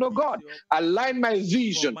vision, oh God. Align my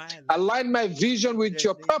vision. Align my vision with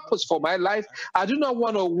your purpose for my life. I do not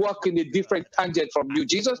want to walk in a different tangent from you,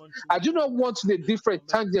 Jesus. I do not want a different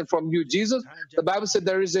tangent from you, Jesus. The Bible said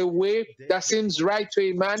there is a way that seems right to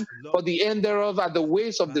a man, but the end thereof are the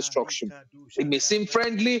ways of destruction. It may seem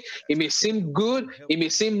friendly, it may seem good, it may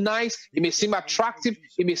seem nice, it may seem attractive,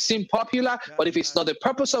 it may seem popular, but if it's not the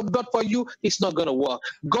purpose of God for you, it's not going to work.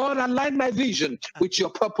 God, align my vision with your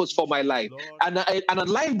purpose for my life. And an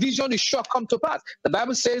aligned vision is sure come to pass. The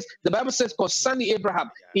Bible says concerning Abraham,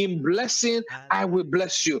 in blessing I will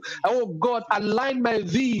bless you. Oh God, align my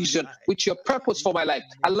vision with your purpose for my life.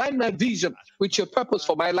 Align my vision with your purpose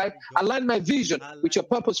for my life. Align my vision with your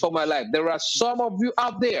purpose for my life. There are some of you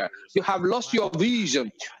out there, you have lost your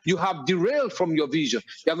vision. You have derailed from your vision.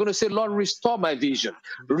 You're going to say, Lord, restore my vision.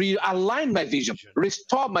 Realign my vision.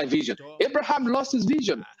 Restore my vision. Abraham lost his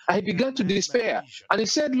vision and he began to despair. And he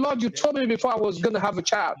said, Lord, you told me before I was going to have a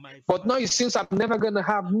child, but now it seems I'm never going to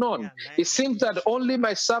have none. It seems that only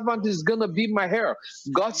my servant is going to be my heir.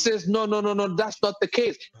 God says, no, that's not the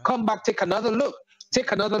case. Come back, take another look.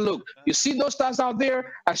 Take another look. You see those stars out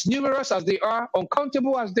there, as numerous as they are,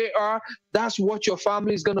 uncountable as they are, that's what your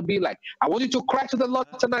family is going to be like. I want you to cry to the Lord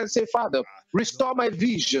tonight and say, Father, restore my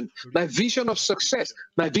vision of success,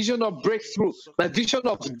 my vision of breakthrough, my vision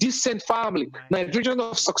of decent family, my vision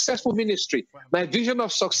of successful ministry, my vision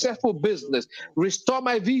of successful business. Restore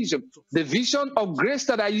my vision, the vision of grace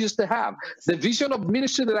that I used to have, the vision of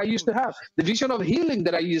ministry that I used to have, the vision of healing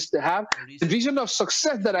that I used to have, the vision of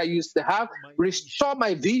success that I used to have. Restore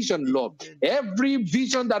my vision, Lord. Every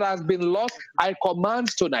vision that has been lost, I command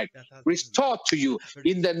tonight, restore to you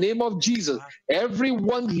in the name of Jesus.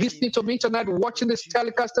 Everyone listening to me tonight, watching this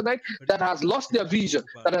telecast tonight, that has lost their vision,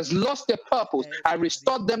 that has lost their purpose, I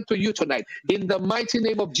restore them to you tonight in the mighty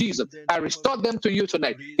name of Jesus. I restore them to you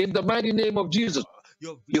tonight in the mighty name of Jesus.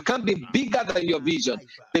 You can't be bigger than your vision.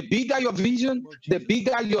 The bigger your vision, the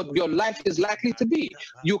bigger your life is likely to be.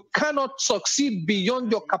 You cannot succeed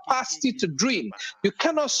beyond your capacity to dream. You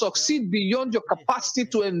cannot succeed beyond your capacity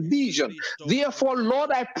to envision. Therefore,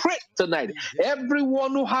 Lord, I pray tonight,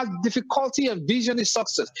 everyone who has difficulty envisioning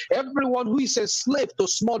success, everyone who is enslaved to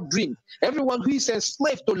small dreams, everyone who is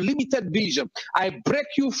enslaved to limited vision, I break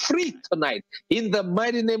you free tonight in the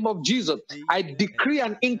mighty name of Jesus. I decree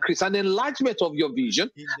an increase, an enlargement of your vision.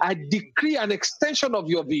 I decree an extension of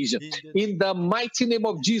your vision in the mighty name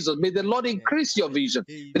of Jesus. May the Lord increase your vision.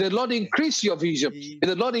 May the Lord increase your vision. May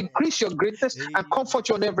the Lord increase your greatness and comfort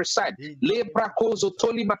you on every side. Lebrakozo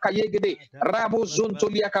toli makayegede, rabo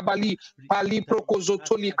zontoli akabali, pali prokozo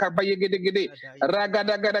toli kabayegede,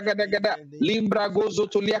 ragada gada gada gada, limbragozo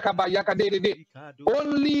toli akabayakade.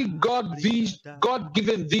 Only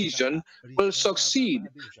God-given vision will succeed.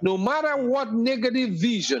 No matter what negative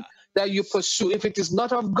vision that you pursue, if it is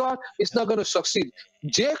not of God, it's not going to succeed.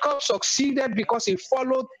 Jacob succeeded because he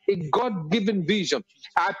followed a God-given vision.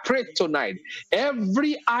 I pray tonight,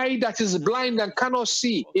 every eye that is blind and cannot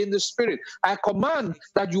see in the spirit, I command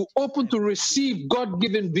that you open to receive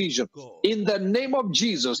God-given vision in the name of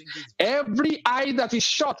Jesus. Every eye that is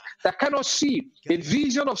shut, that cannot see a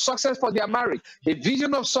vision of success for their marriage, a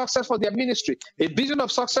vision of success for their ministry, a vision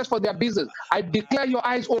of success for their business, I declare your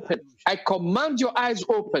eyes open. I command your eyes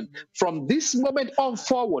open. From this moment on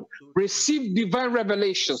forward, receive divine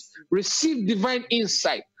revelations, receive divine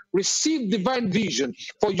insight, receive divine vision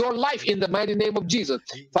for your life in the mighty name of Jesus.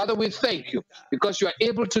 Father, we thank you because you are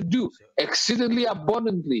able to do exceedingly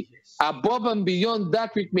abundantly, above and beyond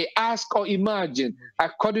that which may ask or imagine,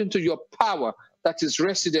 according to your power that is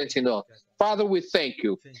resident in us. Father, we thank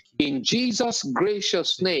you. In Jesus'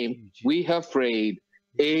 gracious name, we have prayed.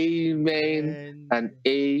 Amen and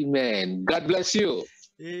amen. God bless you.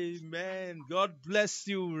 Amen. God bless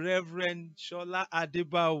you, Reverend Sola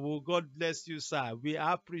Adebawo. God bless you, sir. We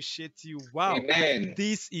appreciate you. Wow. Amen.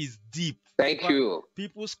 This is deep. Thank you.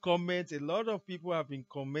 People's comments, a lot of people have been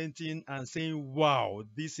commenting and saying, wow,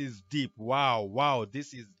 this is deep. Wow, wow,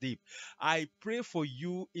 this is deep. I pray for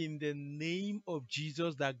you in the name of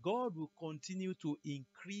Jesus that God will continue to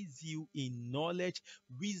increase you in knowledge,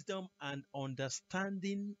 wisdom, and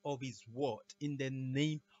understanding of His word in the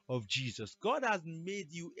name of Jesus. God has made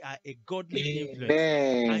you a godly influence,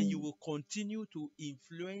 and you will continue to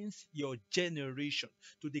influence your generation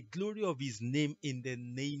to the glory of His name in the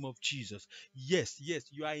name of Jesus. Yes, yes,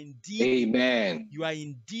 you are indeed Amen. You are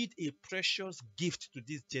indeed a precious gift to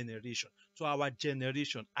this generation, to our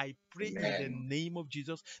generation. I pray in the name of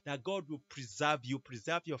Jesus that God will preserve you,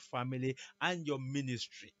 preserve your family and your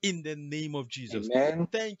ministry in the name of Jesus. Amen.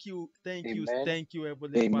 Thank you,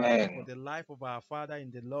 Heavenly Amen. Father, for the life of our Father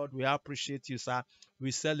in the Lord. We appreciate you, sir.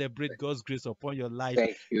 We celebrate God's grace upon your life.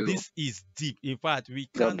 Thank you. This is deep. In fact,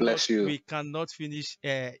 God bless you. we cannot finish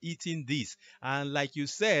eating this. And like you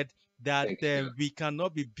said, that we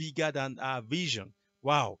cannot be bigger than our vision.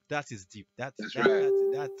 Wow, that is deep. That's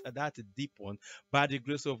a deep one. By the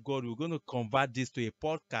grace of God, we're going to convert this to a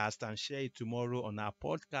podcast and share it tomorrow on our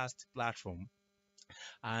podcast platform.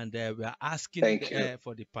 And we are asking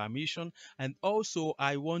for the permission. And also,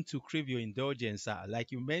 I want to crave your indulgence,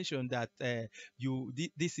 like you mentioned that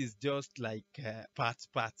this is just like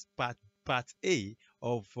part A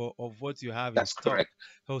of what you have in stock. Correct.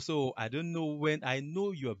 Also, I don't know when. I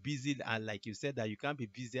know you're busy, and like you said, that you can't be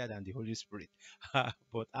busier than the Holy Spirit.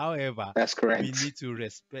 But however, that's correct. We need to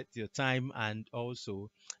respect your time and also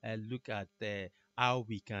look at how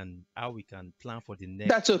we can plan for the next.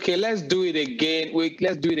 That's okay. Let's do it again.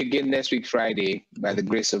 Let's do it again next week, Friday, by the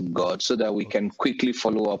grace of God, so that we can quickly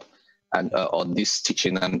follow up and on this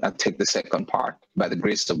teaching and take the second part by the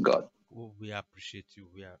grace of God. Oh, we appreciate you.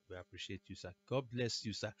 We appreciate you, sir. God bless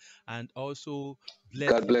you, sir. And also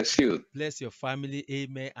God bless you. Bless your family,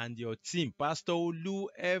 amen, and your team. Pastor Olu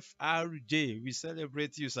FRJ, we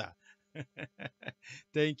celebrate you, sir.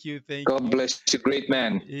 Thank you. God bless you, great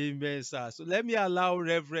man. Amen, sir. So let me allow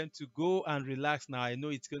Reverend to go and relax now. I know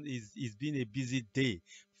it's been a busy day.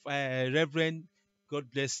 Reverend,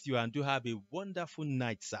 God bless you and do have a wonderful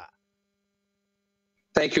night, sir.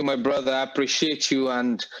 Thank you, my brother. I appreciate you,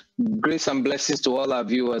 and grace and blessings to all our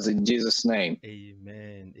viewers in Jesus' name.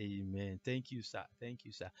 Amen. Amen. Thank you, sir. Thank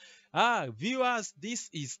you, sir. Viewers, this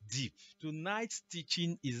is deep. Tonight's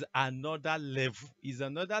teaching is another level. Is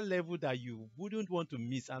another level that you wouldn't want to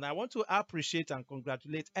miss. And I want to appreciate and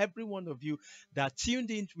congratulate every one of you that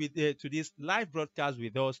tuned in to this live broadcast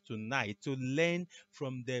with us tonight to learn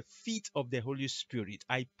from the feet of the Holy Spirit.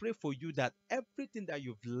 I pray for you that everything that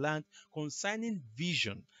you've learned concerning vision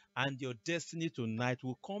and your destiny tonight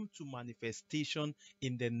will come to manifestation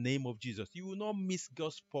in the name of Jesus. You will not miss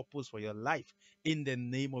God's purpose for your life in the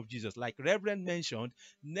name of Jesus. Like Reverend mentioned,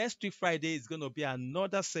 next week Friday is going to be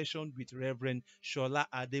another session with Reverend Sola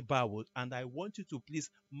Adebawo, and I want you to please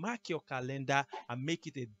mark your calendar and make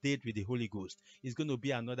it a date with the Holy Ghost. It's going to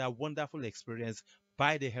be another wonderful experience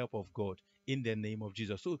by the help of God in the name of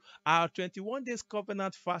Jesus. So our 21 days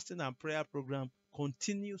covenant fasting and prayer program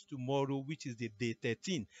continues tomorrow, which is the day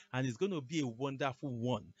 13, and it's going to be a wonderful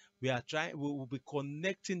one. We will be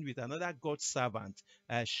connecting with another God servant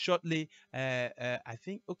shortly. I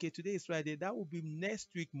think, okay, today is Friday. That will be next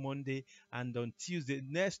week, Monday, and on Tuesday.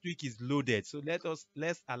 Next week is loaded. So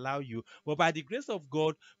let's allow you. But by the grace of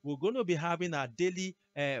God, we're going to be having our daily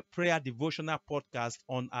prayer devotional podcast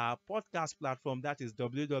on our podcast platform. That is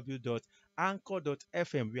www.anchor.fm.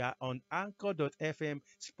 We are on anchor.fm,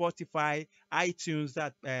 Spotify, iTunes,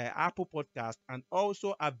 that Apple Podcast, and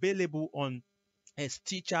also available on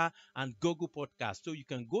Stitcher and Google Podcast. So you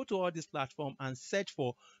can go to all these platforms and search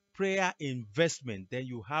for prayer investment. Then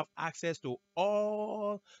you have access to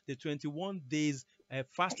all the 21 days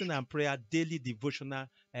fasting and prayer daily devotional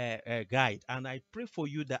guide. And I pray for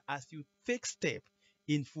you that as you take step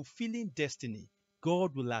in fulfilling destiny,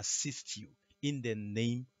 God will assist you in the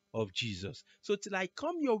name of Jesus. So till I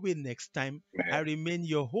come your way next time, I remain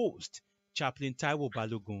your host, Chaplain Taiwo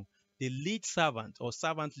Balogun, the lead servant or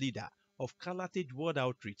servant leader of Calatage World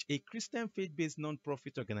Outreach, a Christian faith-based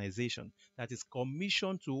non-profit organization that is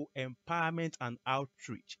commissioned to empowerment and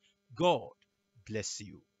outreach. God bless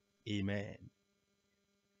you. Amen.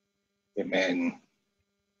 Amen.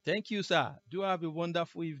 Thank you, sir. Do have a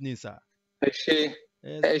wonderful evening, sir.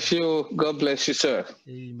 Yes, God bless you, sir.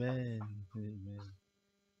 Amen. Amen.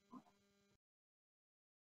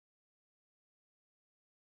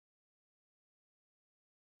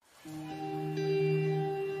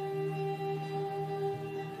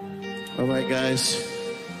 All right, guys.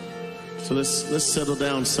 So let's settle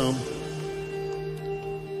down some.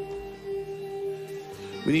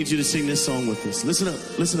 We need you to sing this song with us. Listen up.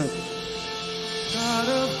 Listen up. God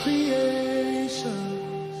of creation,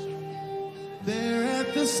 there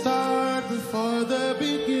at the start, before the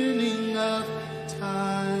beginning of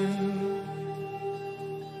time.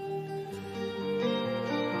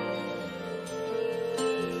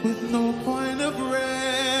 With no point of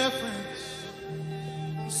reference,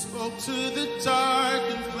 you spoke to the dark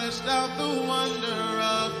and fleshed out the wonder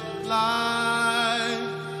of life.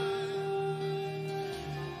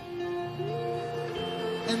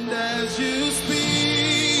 And as you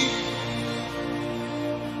speak,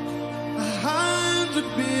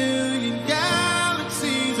 100 billion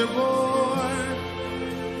galaxies are born,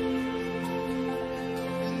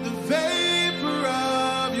 and the vapor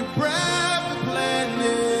of your breath the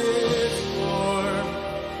planets form.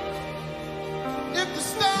 If the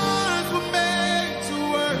stars were made to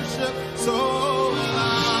worship so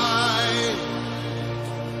alive,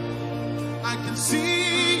 I can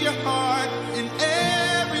see your heart in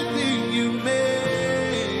everything you made.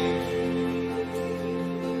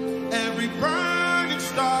 Every burning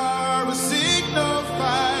star a signal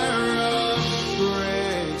fire of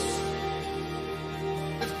grace.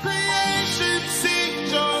 If creation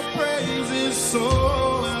sings your praises so